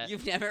read it.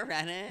 You've never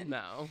read it?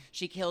 No.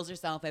 She kills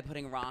herself by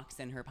putting rocks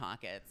in her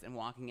pockets and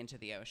walking into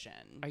the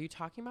ocean. Are you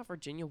talking about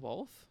Virginia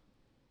Woolf?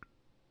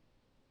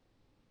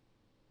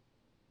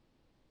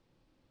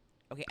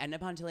 Okay, Edna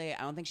Pontillier,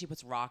 I don't think she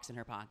puts rocks in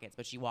her pockets,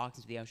 but she walks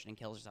into the ocean and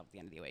kills herself at the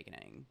end of The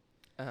Awakening.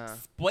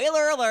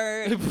 Spoiler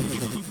alert!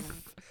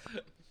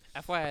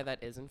 FYI,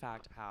 that is in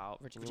fact how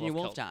Virginia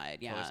Woolf died,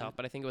 killed yeah. herself,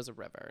 but I think it was a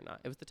river, not.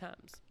 It was the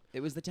Thames.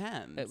 It was the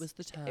Thames. It was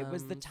the Thames. It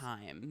was the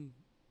time.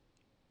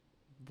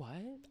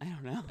 What? I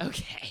don't know.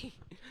 Okay.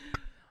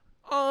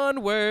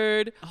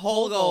 Onward.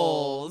 Whole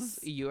goals.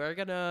 You are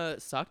gonna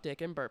suck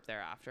dick and burp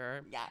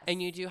thereafter. Yes.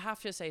 And you do have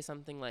to say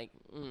something like,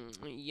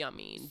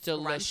 yummy,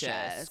 delicious.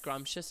 Scrumptious.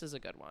 Scrumptious is a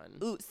good one.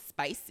 Ooh,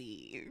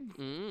 spicy.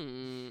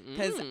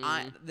 Because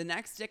the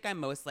next dick I'm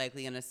most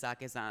likely gonna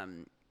suck is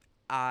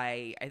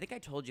I think I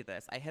told you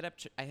this. I hit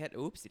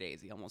oopsie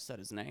daisy, almost said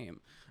his name.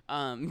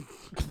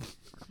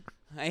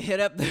 I hit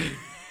up the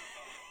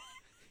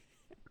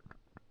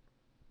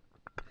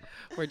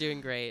We're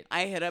doing great.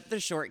 I hit up the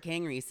Short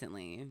King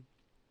recently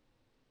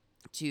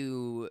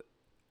to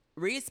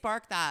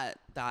re-spark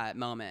that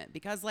moment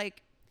because,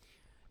 like,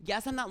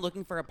 Yes, I'm not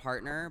looking for a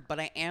partner, but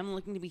I am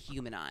looking to be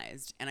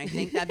humanized, and I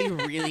think that'd be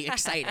really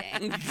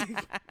exciting.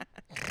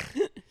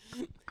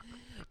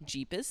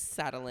 Jeep is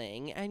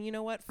settling, and you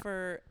know what?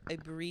 For a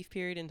brief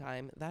period in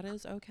time, that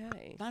is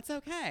okay. That's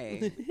okay.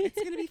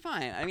 It's gonna be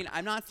fine. I mean,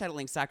 I'm not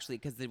settling sexually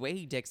because the way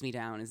he dicks me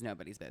down is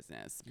nobody's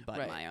business but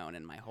Right. my own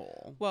and my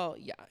whole. Well,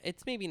 yeah,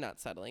 it's maybe not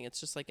settling. It's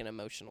just like an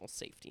emotional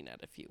safety net,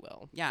 if you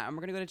will. Yeah, and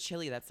we're gonna go to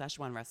Chili, that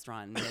Szechuan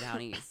restaurant in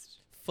Midtown East.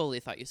 Fully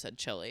thought you said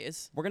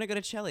Chili's. We're gonna go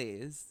to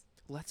Chili's.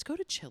 Let's go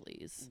to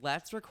Chili's.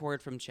 Let's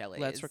record from Chili's.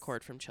 Let's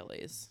record from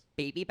Chili's.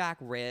 Baby back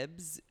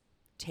ribs.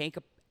 Take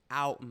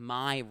out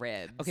my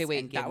ribs. Okay, and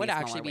wait, give that me would a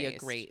smaller actually be a waist.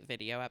 great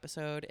video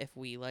episode if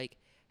we like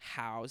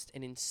housed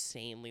an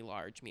insanely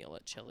large meal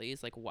at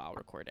Chili's, like while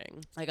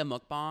recording. Like a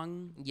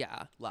mukbang.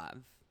 Yeah,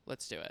 Love.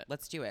 let's do it.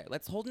 Let's do it.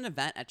 Let's hold an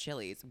event at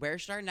Chili's. Where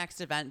should our next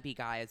event be,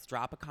 guys?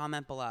 Drop a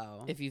comment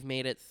below. If you've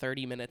made it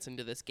 30 minutes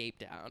into this gape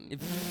down,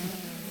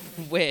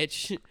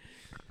 which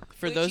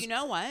for Which, those you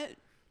know what?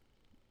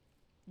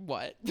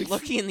 what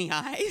Look me in the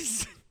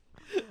eyes.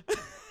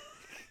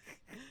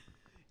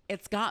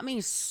 It's got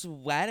me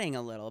sweating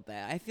a little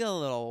bit. I feel a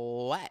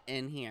little wet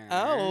in here.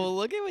 Oh,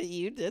 look at what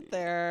you did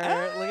there.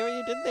 Look at what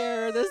you did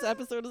there. This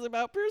episode is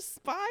about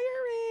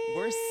perspiring.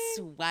 We're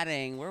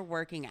sweating. We're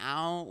working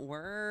out.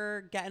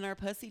 We're getting our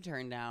pussy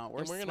turned out. We're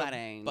And we're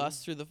sweating. gonna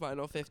bust through the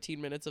final 15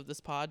 minutes of this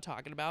pod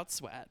talking about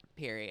sweat.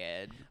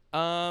 Period.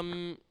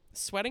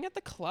 Sweating at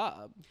the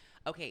club.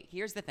 Okay,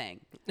 here's the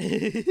thing.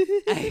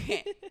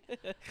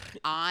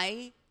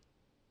 I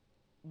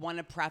want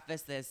to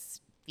preface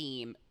this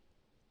theme.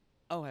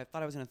 Oh, I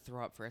thought I was going to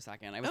throw up for a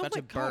second. I was Oh about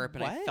my to God, burp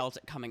and I what? felt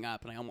it coming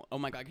up. And I almost, oh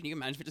my God, can you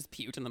imagine if it just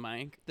puked in the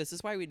mic? This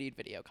is why we need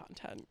video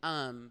content.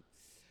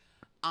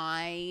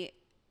 I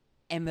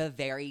am a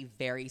very,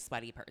 very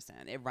sweaty person.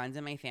 It runs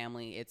in my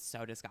family. It's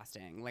so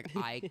disgusting. Like,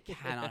 I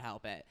cannot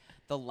help it.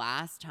 The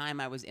last time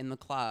I was in the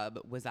club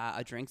was at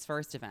a Drinks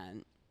First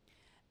event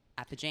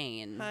at the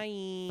Jane.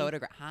 Hi.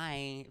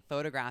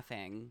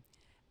 Photographing.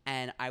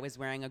 And I was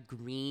wearing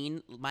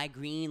my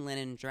green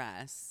linen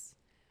dress,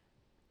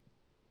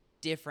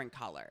 different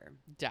color.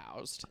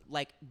 Doused.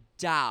 Like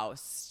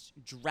doused,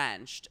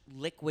 drenched,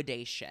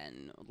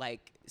 liquidation,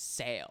 like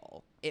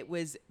sale. It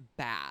was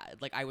bad.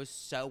 Like I was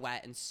so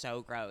wet and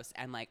so gross,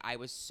 and like I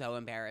was so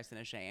embarrassed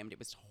and ashamed. It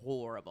was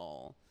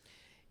horrible.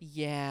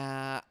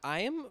 Yeah,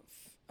 I am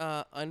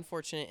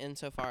unfortunate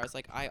insofar as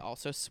like I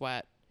also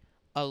sweat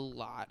a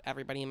lot.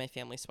 Everybody in my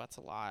family sweats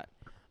a lot.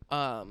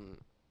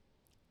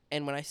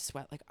 And when I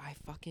sweat, like I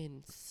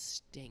fucking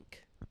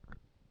stink.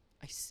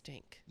 I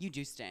stink. You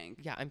do stink.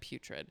 Yeah, I'm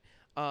putrid.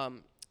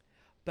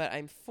 But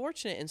I'm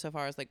fortunate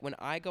insofar as like when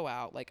I go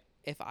out, like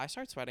if I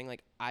start sweating,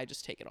 like I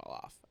just take it all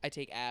off. I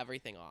take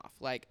everything off.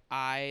 Like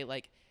I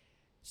like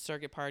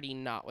circuit party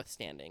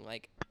notwithstanding.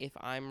 Like if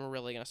I'm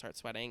really gonna start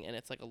sweating and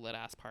it's like a lit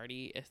ass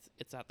party, if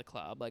it's at the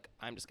club, like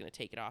I'm just gonna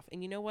take it off.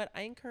 And you know what?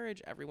 I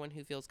encourage everyone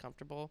who feels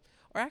comfortable,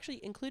 or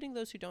actually including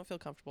those who don't feel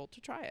comfortable,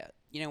 to try it.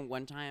 You know,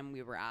 one time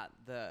we were at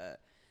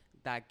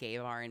that gay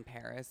bar in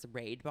Paris,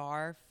 Raid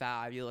Bar,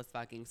 fabulous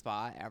fucking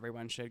spot.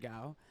 Everyone should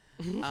go.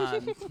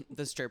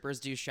 The strippers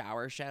do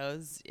shower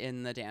shows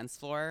in the dance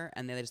floor,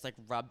 and they just like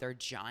rub their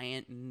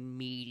giant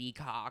meaty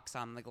cocks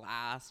on the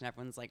glass, and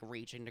everyone's like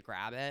reaching to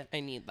grab it. I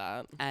need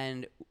that.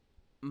 And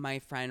my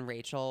friend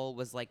Rachel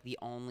was like the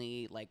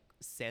only like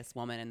cis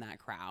woman in that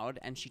crowd,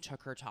 and she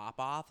took her top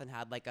off and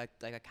had like a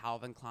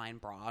Calvin Klein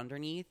bra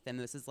underneath. And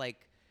this is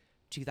like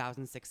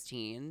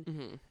 2016.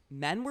 Mm-hmm.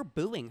 Men were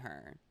booing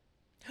her.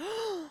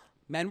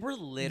 Men were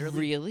literally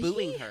Really?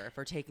 booing her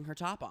for taking her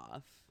top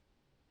off.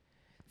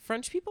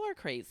 French people are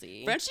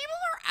crazy. French people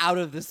are out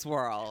of this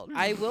world.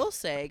 I will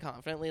say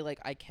confidently, like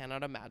I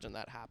cannot imagine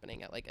that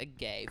happening at like a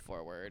gay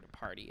forward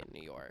party in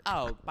New York.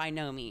 Oh, by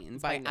no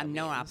means. By no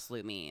no means.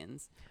 absolute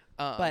means.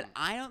 Um, But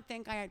I don't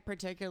think I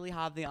particularly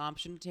have the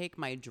option to take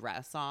my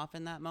dress off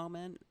in that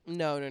moment.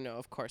 no,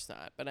 of course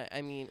not. But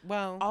I mean,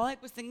 well, All I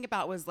was thinking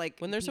about was like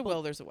when there's people- a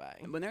will, there's a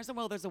way. When there's a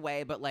will, there's a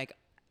way. But like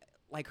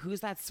who's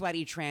that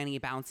sweaty tranny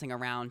bouncing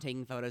around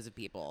taking photos of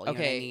people? You know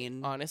what I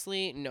mean?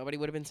 Honestly, nobody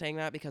would have been saying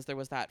that because there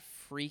was that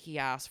freaky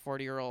ass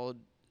 40-year-old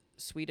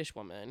Swedish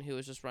woman who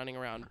was just running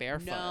around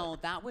barefoot. No,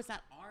 that was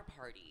at our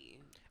party.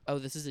 Oh,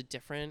 this is a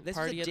different This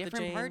party is a at the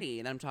different Jane?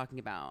 party that I'm talking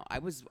about. I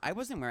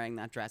wasn't wearing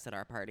that dress at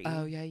our party.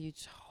 Oh yeah, you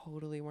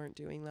totally weren't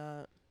doing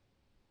that.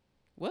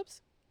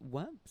 Whoops.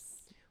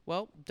 Whoops.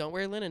 Well, don't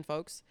wear linen,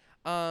 folks.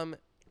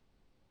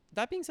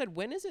 That being said,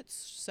 when is it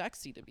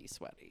sexy to be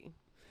sweaty?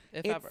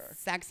 If It's ever.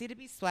 sexy to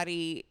be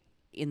sweaty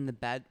in the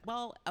bed.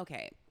 Well,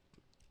 okay.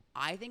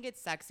 I think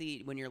it's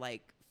sexy when you're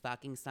like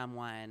fucking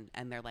someone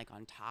and they're like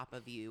on top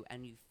of you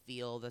and you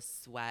feel the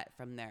sweat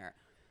from their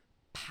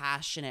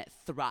passionate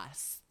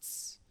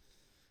thrusts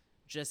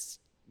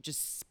just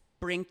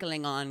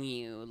sprinkling on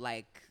you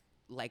like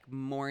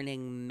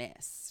morning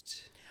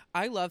mist.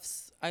 I love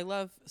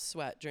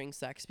sweat during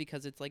sex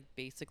because it's like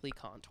basically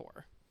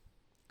contour.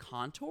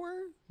 Contour?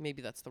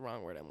 Maybe that's the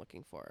wrong word I'm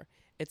looking for.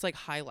 It's like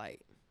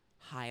highlight.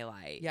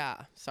 Highlight.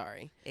 Yeah,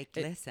 sorry. It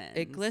glistens.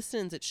 It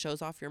glistens. It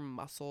shows off your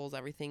muscles.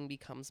 Everything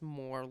becomes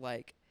more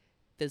like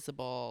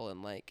visible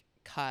and like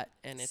cut,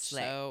 and it's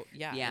Slick. so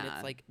and Yeah.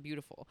 it's like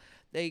beautiful.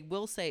 They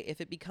will say if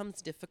it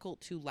becomes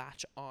difficult to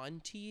latch on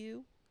to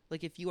you,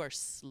 like if you are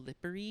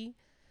slippery,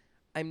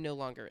 I'm no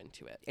longer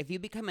into it. If you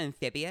become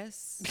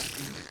amphibious,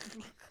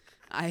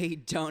 I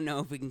don't know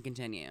if we can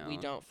continue. We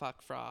don't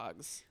fuck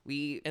frogs.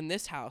 We In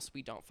this house,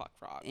 we don't fuck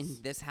frogs.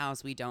 in this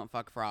house we don't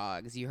fuck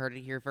frogs. You heard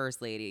it here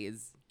first,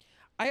 ladies.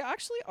 I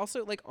actually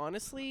also like,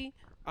 honestly,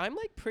 I'm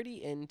like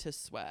pretty into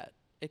sweat,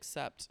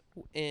 except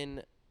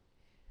in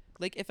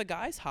like if a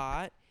guy's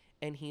hot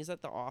and he's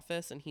at the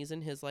office and he's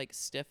in his like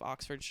stiff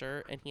Oxford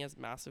shirt and he has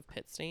massive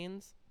pit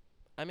stains,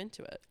 I'm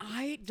into it.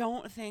 I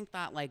don't think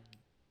that like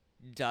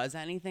does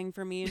anything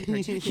for me in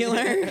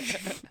particular.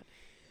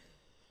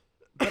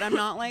 But I'm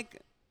not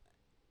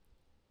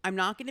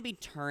going to be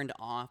turned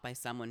off by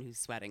someone who's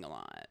sweating a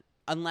lot.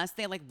 Unless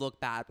they like look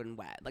bad when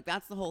wet. Like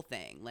that's the whole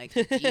thing. Like,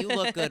 do you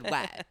look good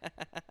wet?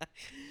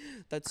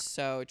 That's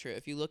so true.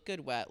 If you look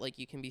good wet, like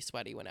you can be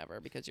sweaty whenever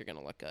because you're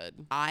gonna look good.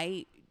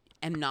 I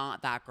am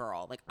not that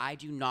girl. Like I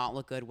do not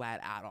look good wet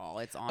at all.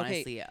 It's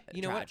honestly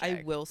You know what? I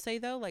tragic. will say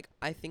though, like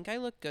I think I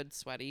look good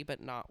sweaty,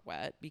 but not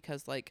wet,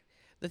 because like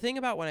the thing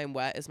about when I'm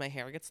wet is my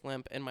hair gets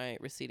limp and my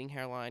receding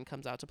hairline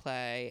comes out to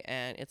play,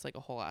 and it's like a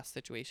whole ass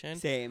situation.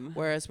 Same.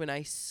 Whereas when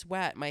I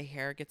sweat, my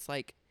hair gets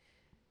like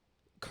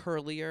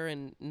curlier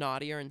and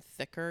knottier and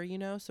thicker, you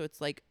know? So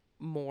it's like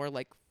more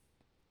like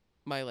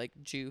my like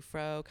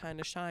Jufro kind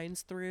of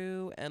shines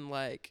through, and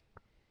like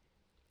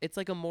it's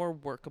like a more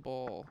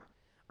workable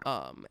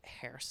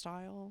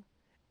hairstyle,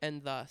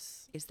 and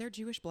thus Is there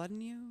Jewish blood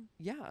in you?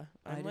 yeah,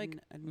 I I'm like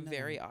didn't know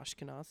very that.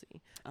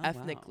 Ashkenazi, Oh,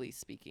 ethnically wow.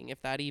 speaking,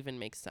 if that even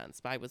makes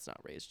sense. But I was not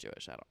raised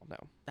Jewish at all. No.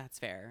 That's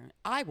fair.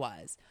 I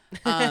was.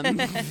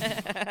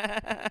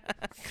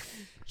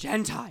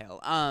 Gentile.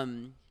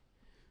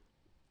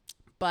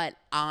 But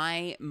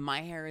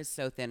my hair is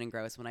so thin and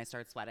gross when I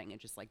start sweating, it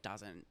just like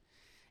doesn't.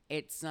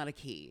 It's not a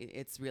key.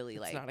 It's really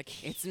It's like not a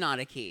key. It's not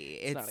a key.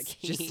 It's not a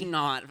key. just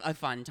not a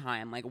fun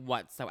time like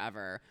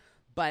whatsoever.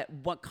 But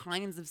what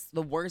kinds of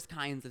the worst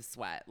kinds of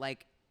sweat?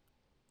 Like,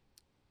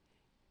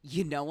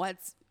 you know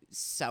what's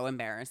so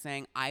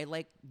embarrassing? I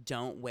like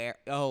don't wear.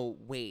 Oh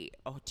wait.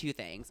 Oh, two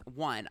things.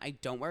 One, I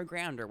don't wear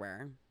gray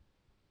underwear.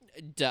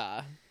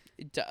 Duh.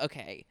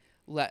 Okay.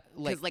 Like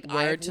like, word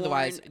I've to the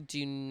wise, worn-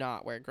 do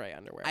not wear gray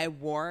underwear. I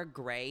wore a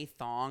gray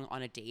thong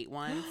on a date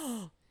once,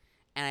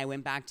 and I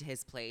went back to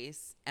his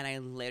place, and I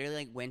literally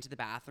like went to the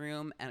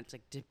bathroom and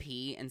like to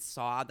pee, and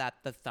saw that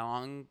the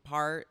thong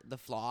part, the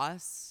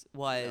floss,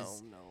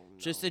 was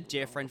just a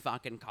different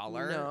fucking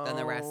color than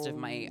the rest of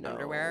my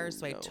underwear.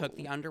 So I took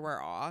the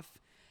underwear off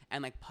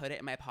and like put it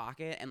in my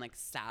pocket and like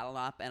saddled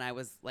up, and I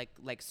was like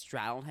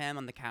straddled him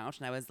on the couch,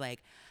 and I was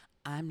like,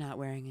 I'm not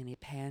wearing any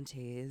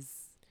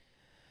panties.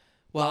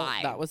 Well,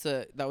 Why? that was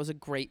a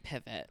great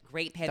pivot.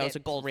 Great pivot. That was a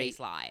bold-faced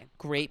great lie.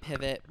 Great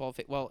pivot.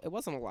 Well, it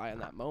wasn't a lie in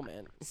that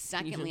moment.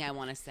 Secondly, I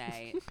want to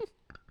say,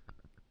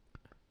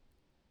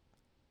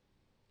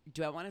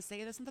 do I want to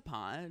say this in the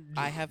pod?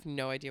 I have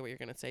no idea what you're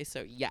gonna say.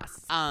 So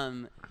yes.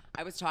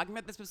 I was talking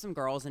about this with some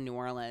girls in New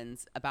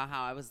Orleans about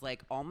how I was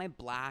like, all of my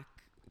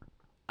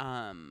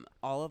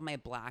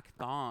black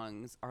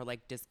thongs are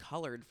like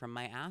discolored from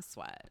my ass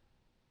sweat.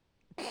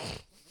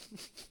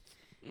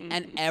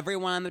 And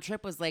everyone on the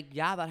trip was like,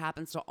 yeah, that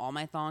happens to all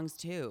my thongs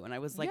too. And I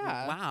was like,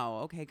 Yeah. wow,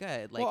 okay,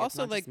 good. Like, well, it's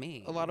also not like just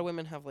me. a lot of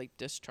women have like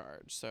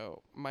discharge.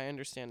 So my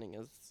understanding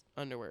is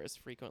underwear is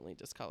frequently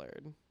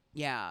discolored.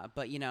 Yeah,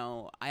 but you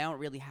know, I don't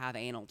really have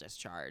anal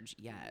discharge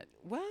yet.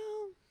 Well,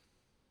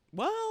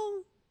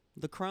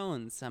 The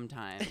Crohn's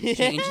sometimes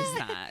changes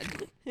that.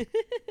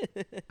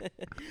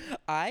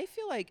 I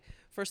feel like,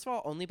 first of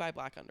all, only buy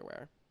black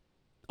underwear.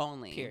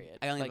 Only. Period.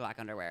 I only Like- have black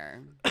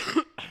underwear.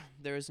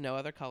 There is no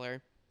other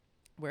color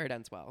where it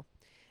ends well.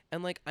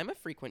 And like, I'm a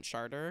frequent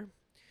sharter.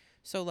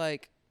 So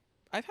like,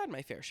 I've had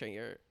my fair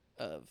share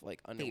of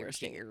like underwear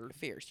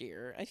fair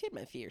share. I've had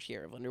my fair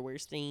share of underwear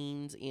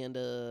stains, and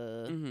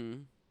Mm-hmm.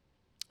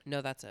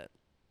 no, that's it.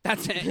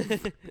 That's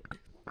it.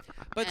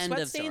 But End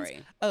sweat of stains. story.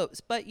 Oh,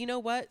 but you know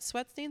what?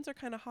 Sweat stains are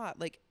kind of hot.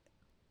 Like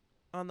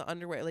on the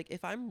underwear. Like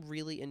if I'm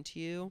really into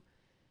you,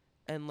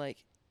 and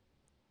like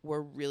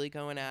we're really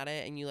going at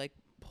it, and you like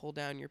pull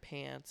down your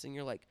pants, and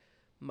you're like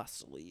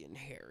muscly and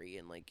hairy,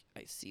 and like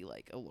I see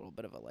like a little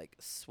bit of a like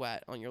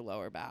sweat on your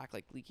lower back,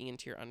 like leaking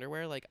into your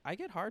underwear. Like I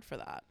get hard for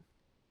that.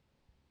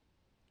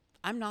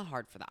 I'm not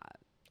hard for that.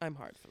 I'm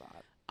hard for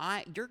that.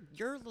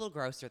 You're a little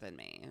grosser than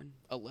me.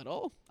 A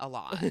little. A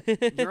lot.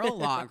 You're a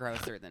lot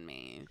grosser than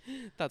me.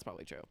 That's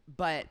probably true.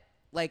 But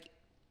like,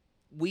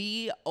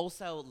 we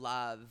also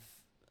love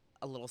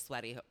a little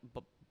sweaty.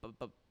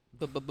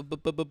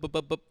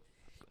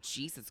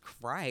 Jesus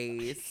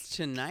Christ!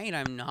 Tonight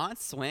I'm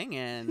not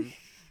swinging.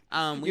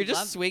 You're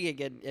just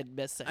swinging and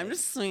missing. I'm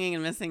just swinging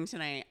and missing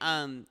tonight.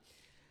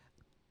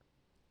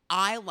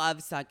 I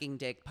love sucking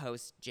dick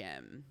post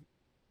gym.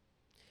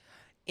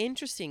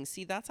 Interesting.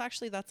 See, that's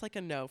like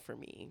a no for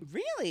me.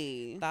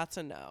 Really? That's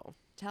a no.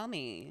 Tell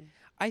me.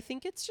 I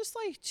think it's just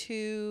like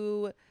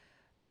too,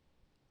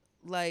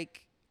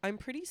 like, I'm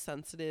pretty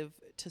sensitive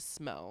to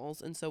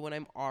smells, and so when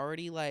I'm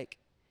already like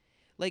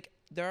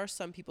there are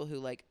some people who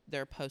like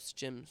their post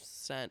gym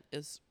scent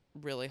is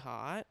really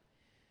hot,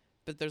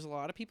 but there's a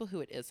lot of people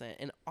who it isn't,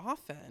 and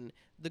often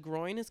the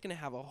groin is going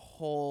to have a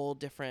whole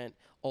different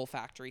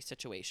olfactory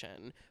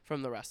situation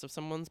from the rest of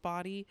someone's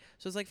body.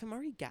 So it's like if I'm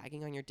already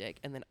gagging on your dick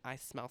and then I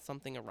smell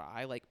something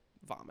awry, like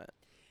vomit.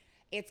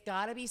 It's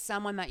got to be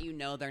someone that you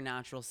know their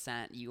natural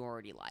scent you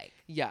already like.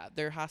 Yeah,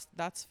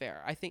 that's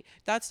fair. I think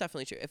that's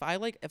definitely true. If I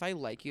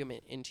like you, I'm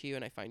into you,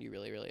 and I find you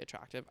really, really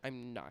attractive,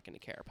 I'm not going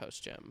to care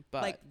post gym.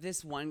 But Like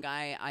this one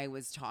guy I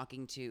was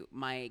talking to,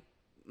 my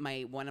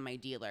one of my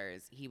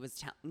dealers, he was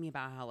telling me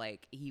about how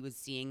like he was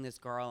seeing this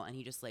girl and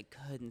he just like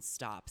couldn't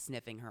stop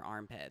sniffing her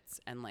armpits,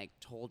 and like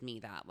told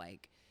me that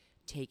like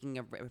taking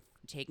a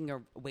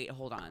wait,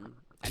 hold on,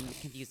 I'm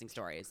confusing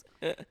stories.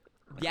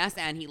 Yes,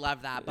 and he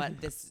loved that, but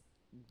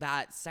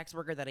that sex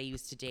worker that I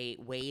used to date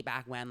way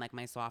back when, like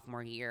my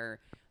sophomore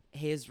year,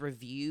 his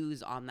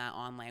reviews on that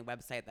online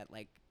website that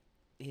like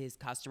his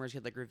customers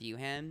could like review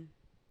him,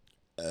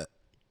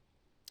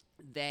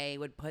 they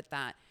would put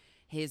that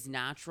his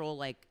natural,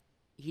 like,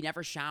 he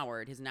never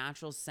showered, his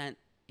natural scent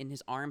in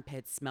his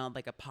armpits smelled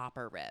like a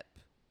popper rip.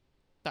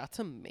 that's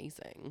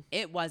amazing.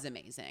 It was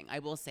amazing. I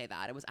will say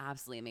that. It was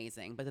absolutely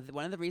amazing. But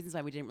one of the reasons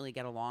why we didn't really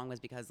get along was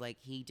because like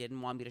he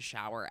didn't want me to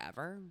shower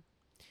ever.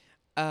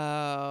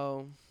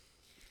 Oh.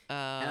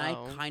 And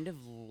I kind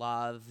of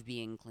love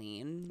being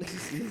clean.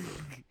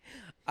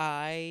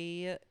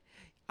 I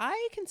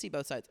can see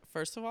both sides.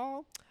 First of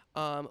all,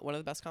 one of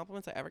the best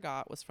compliments I ever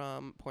got was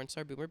from porn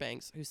star Boomer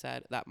Banks, who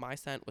said that my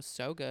scent was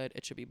so good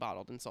it should be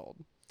bottled and sold.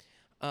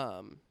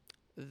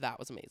 That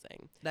was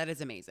amazing. That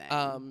is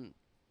amazing.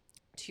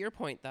 To your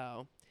point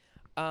though,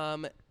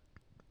 I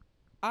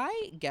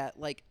get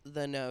like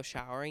the no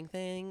showering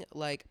thing.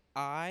 Like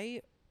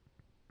I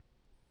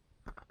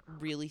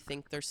really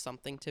think there's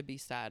something to be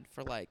said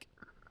for like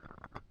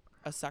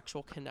a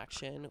sexual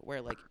connection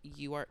where like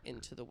you are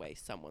into the way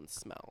someone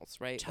smells,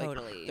 right?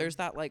 Totally. Like, there's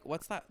that like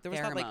what's that? There was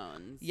that like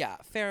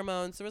Pheromones.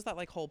 pheromones. There was that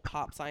like whole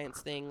pop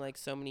science thing like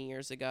so many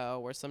years ago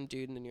where some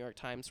dude in the New York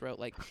Times wrote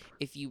like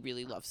if you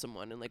really love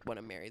someone and like want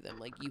to marry them,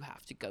 like you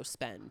have to go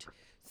spend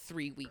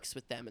 3 weeks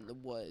with them in the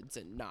woods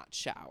and not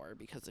shower,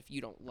 because if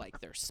you don't like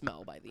their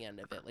smell by the end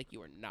of it, like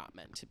you are not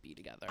meant to be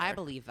together. I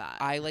believe that.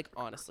 I like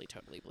honestly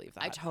totally believe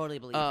that. I totally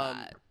believe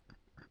that.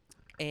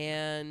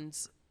 And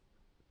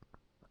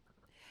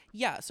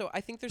yeah, so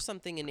I think there's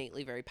something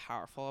innately very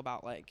powerful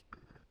about like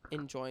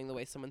enjoying the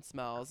way someone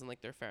smells and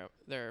like their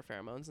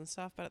pheromones and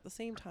stuff, but at the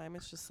same time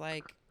it's just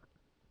like,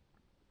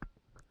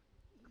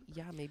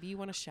 yeah, maybe you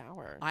want to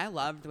shower. I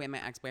loved the way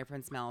my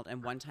ex-boyfriend smelled,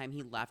 and one time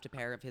he left a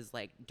pair of his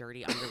like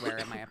dirty underwear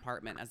in my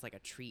apartment as like a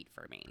treat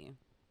for me.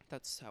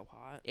 That's so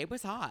hot. It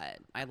was hot.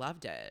 I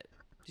loved it.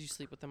 Did you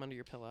sleep with them under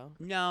your pillow?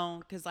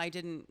 No, because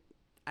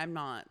I'm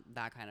not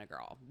that kind of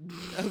girl.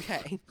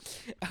 Okay.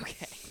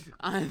 Okay.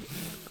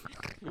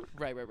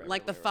 Right.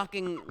 Like the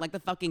fucking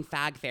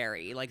fag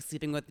fairy, like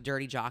sleeping with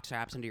dirty jock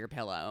straps under your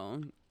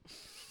pillow.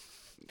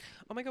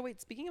 Oh my god,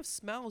 wait, speaking of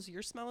smells,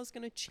 your smell is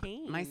going to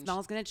change. My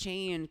smell's going to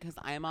change because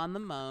I'm on the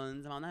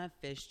moans. I'm on that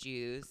fish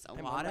juice.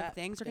 I'm lot on of that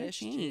things are going to fish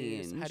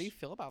change. juice. How do you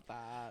feel about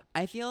that?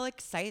 I feel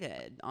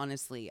excited,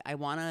 honestly. I'm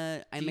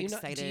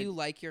excited. Do you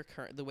like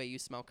the way you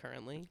smell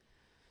currently?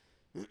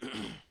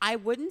 I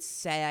wouldn't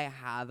say I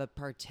have a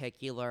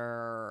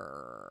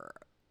particular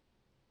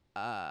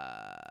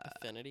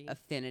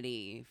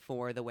affinity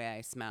for the way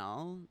I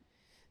smell.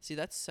 See,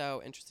 that's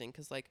so interesting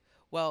because, like,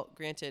 well,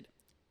 granted,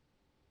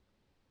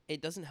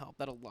 it doesn't help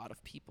that a lot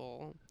of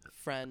people,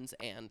 friends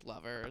and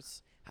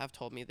lovers, have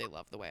told me they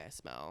love the way I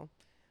smell.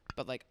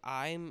 But, like,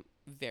 I'm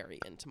very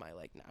into my,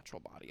 like,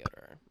 natural body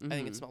odor. I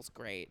think it smells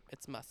great.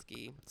 It's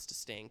musky. It's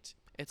distinct.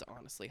 It's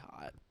honestly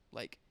hot.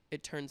 Like,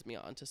 it turns me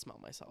on to smell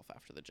myself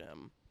after the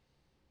gym.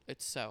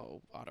 It's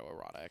so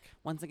autoerotic.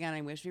 Once again,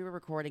 I wish we were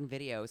recording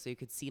video so you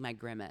could see my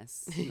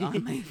grimace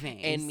on my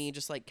face. And me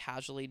just like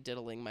casually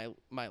diddling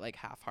my like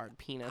half hard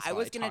penis. I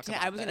was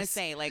gonna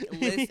say like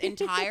this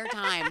entire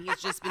time he's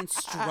just been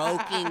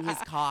stroking his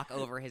cock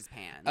over his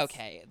pants.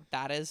 Okay,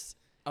 that is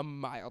a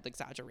mild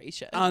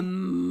exaggeration. A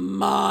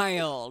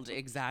mild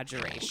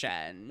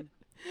exaggeration.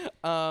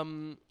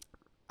 I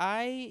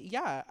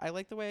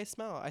like the way I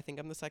smell. I think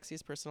I'm the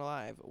sexiest person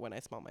alive when I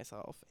smell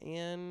myself.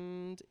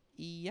 And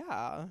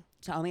yeah.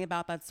 Tell me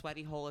about that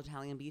sweaty whole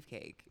Italian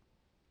beefcake.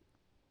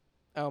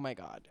 Oh my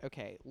god.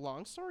 Okay,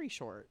 long story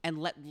short.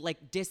 And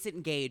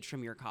disengage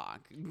from your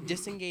cock.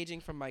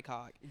 Disengaging from my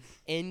cock.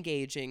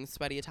 Engaging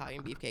sweaty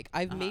Italian beefcake.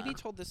 I've maybe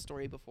told this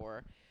story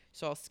before,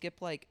 so I'll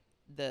skip like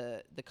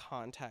the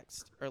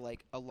context or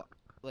like a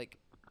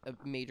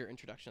major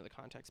introduction of the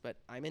context, but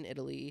I'm in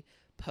Italy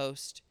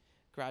post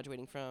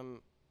graduating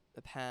from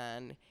the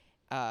Penn,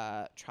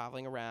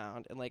 traveling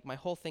around, and like my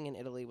whole thing in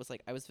Italy was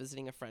like I was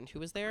visiting a friend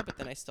who was there, but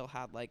then I still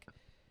had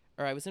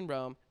I was in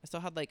Rome. I still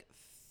had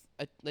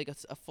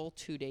a full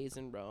 2 days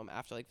in Rome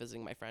after like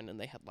visiting my friend, and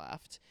they had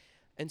left.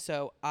 And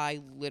so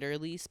I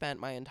literally spent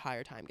my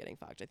entire time getting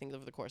fucked. I think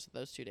over the course of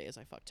those 2 days,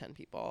 I fucked 10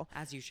 people.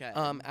 As you should.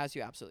 As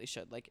you absolutely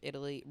should. Like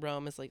Italy,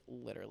 Rome is like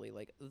literally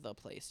like the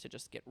place to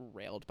just get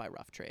railed by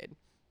rough trade.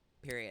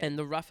 Period. And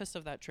the roughest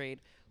of that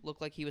trade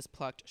looked like he was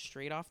plucked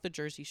straight off the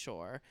Jersey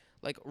Shore,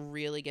 like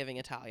really giving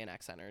Italian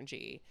X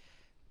energy.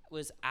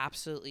 Was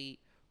absolutely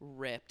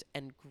ripped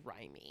and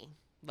grimy.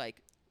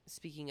 Like,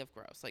 speaking of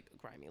gross, like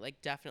grimy,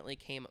 like definitely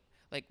came,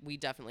 like we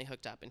definitely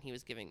hooked up and he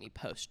was giving me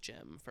post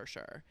gym for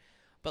sure.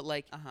 But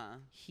like,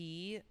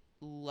 he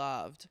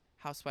loved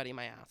how sweaty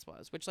my ass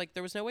was, which like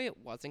there was no way it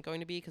wasn't going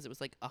to be because it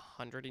was like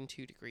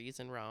 102 degrees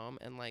in Rome.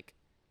 And like,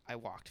 I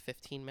walked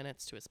 15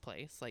 minutes to his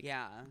place. Like,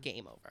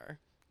 game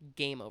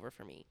over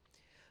for me.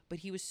 But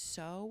he was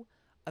so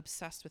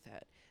obsessed with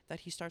it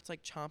that he starts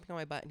like chomping on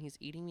my butt and he's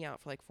eating me out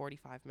for like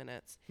 45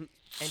 minutes. And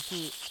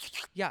he,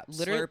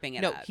 literally, slurping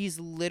it up. He's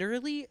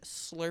literally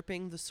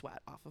slurping the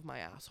sweat off of my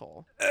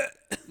asshole.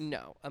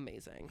 No,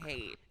 amazing.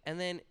 Hate. And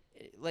then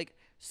like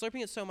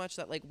slurping it so much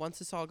that like once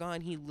it's all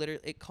gone,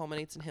 it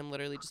culminates in him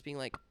literally just being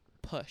like,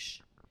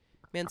 push.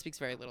 Man speaks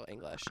very little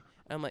English.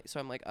 And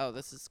I'm like, oh,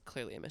 this is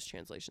clearly a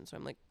mistranslation. So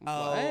I'm like, what?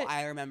 Oh,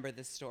 I remember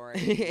this story.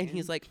 And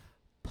he's like,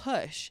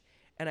 push.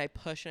 And I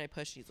push and I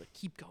push. And he's like,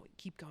 keep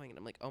going. And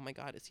I'm like, oh my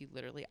God, is he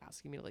literally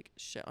asking me to like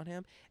shit on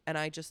him? And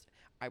I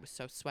was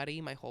so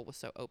sweaty. My hole was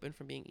so open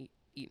from being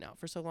eaten out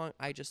for so long.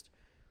 I just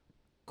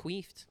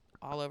queefed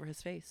all over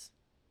his face.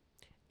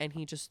 And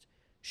he just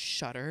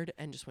shuddered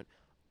and just went,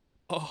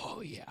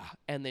 oh yeah.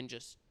 And then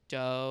just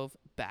dove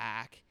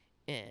back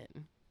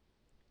in.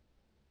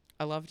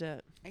 I loved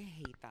it. I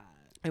hate that.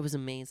 It was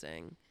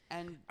amazing.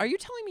 And Are you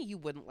telling me you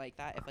wouldn't like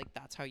that if like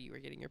that's how you were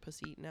getting your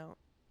pussy eaten out?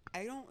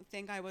 I don't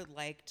think I would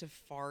like to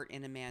fart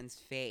in a man's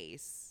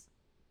face.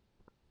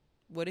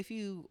 What if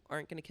you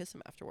aren't going to kiss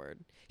him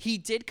afterward? He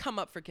did come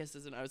up for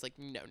kisses, and I was like,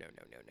 no.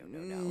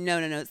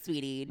 No,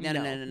 sweetie.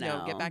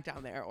 No. Get back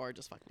down there or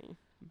just fuck me.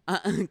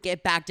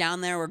 Get back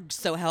down there or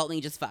so help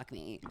me, just fuck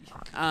me.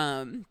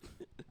 I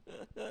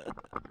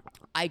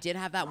did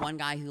have that one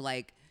guy who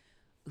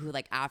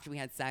after we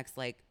had sex,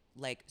 like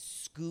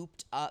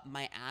scooped up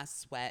my ass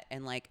sweat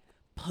and like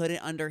put it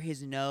under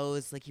his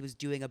nose like he was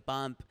doing a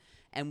bump.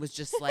 And was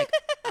just like,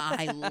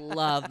 I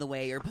love the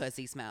way your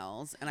pussy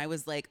smells. And I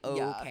was like,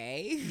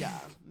 okay. Yeah,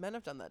 men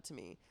have done that to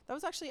me. That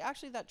was actually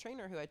that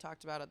trainer who I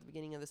talked about at the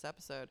beginning of this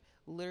episode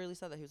literally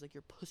said that. He was like,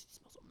 your pussy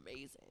smells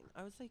amazing.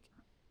 I was like,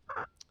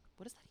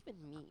 what does that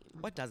even mean?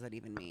 What does that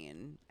even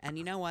mean? And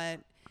you know what?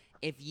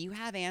 If you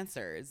have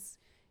answers,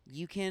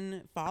 you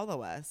can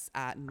follow us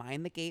at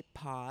Mind the Gate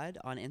Pod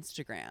on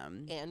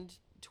Instagram. And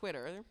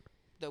Twitter,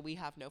 though we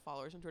have no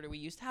followers on Twitter. We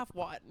used to have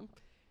one.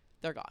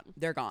 They're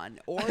gone.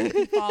 Or you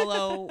can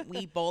follow,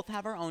 we both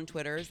have our own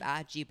Twitters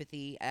at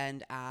Geepathy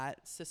and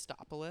at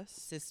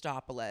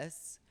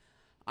Cystopolis.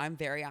 I'm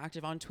very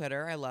active on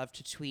Twitter. I love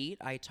to tweet.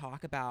 I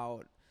talk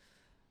about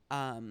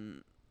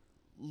love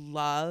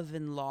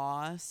and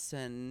loss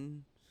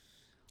and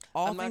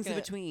all things in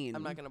between.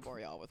 I'm not going to bore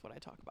y'all with what I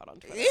talk about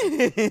on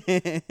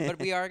Twitter. But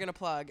we are going to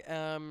plug.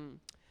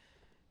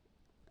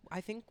 I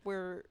think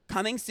we're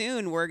coming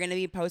soon. We're going to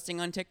be posting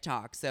on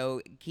TikTok.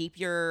 So keep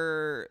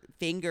your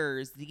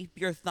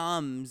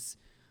thumbs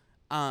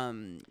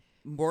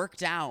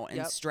worked out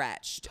and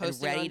stretched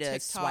posting and ready on to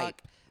TikTok,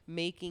 swipe.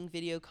 Making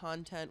video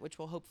content, which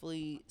will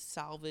hopefully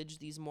salvage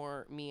these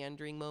more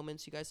meandering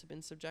moments you guys have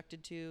been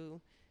subjected to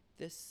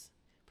this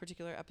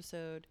particular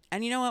episode.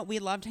 And you know what? We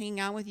loved hanging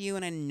out with you,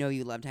 and I know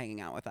you loved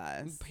hanging out with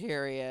us.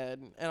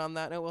 Period. And on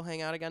that note, we'll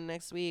hang out again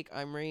next week.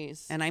 I'm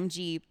Reese. And I'm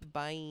Jeep.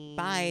 Bye.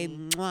 Bye.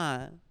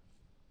 Mwah.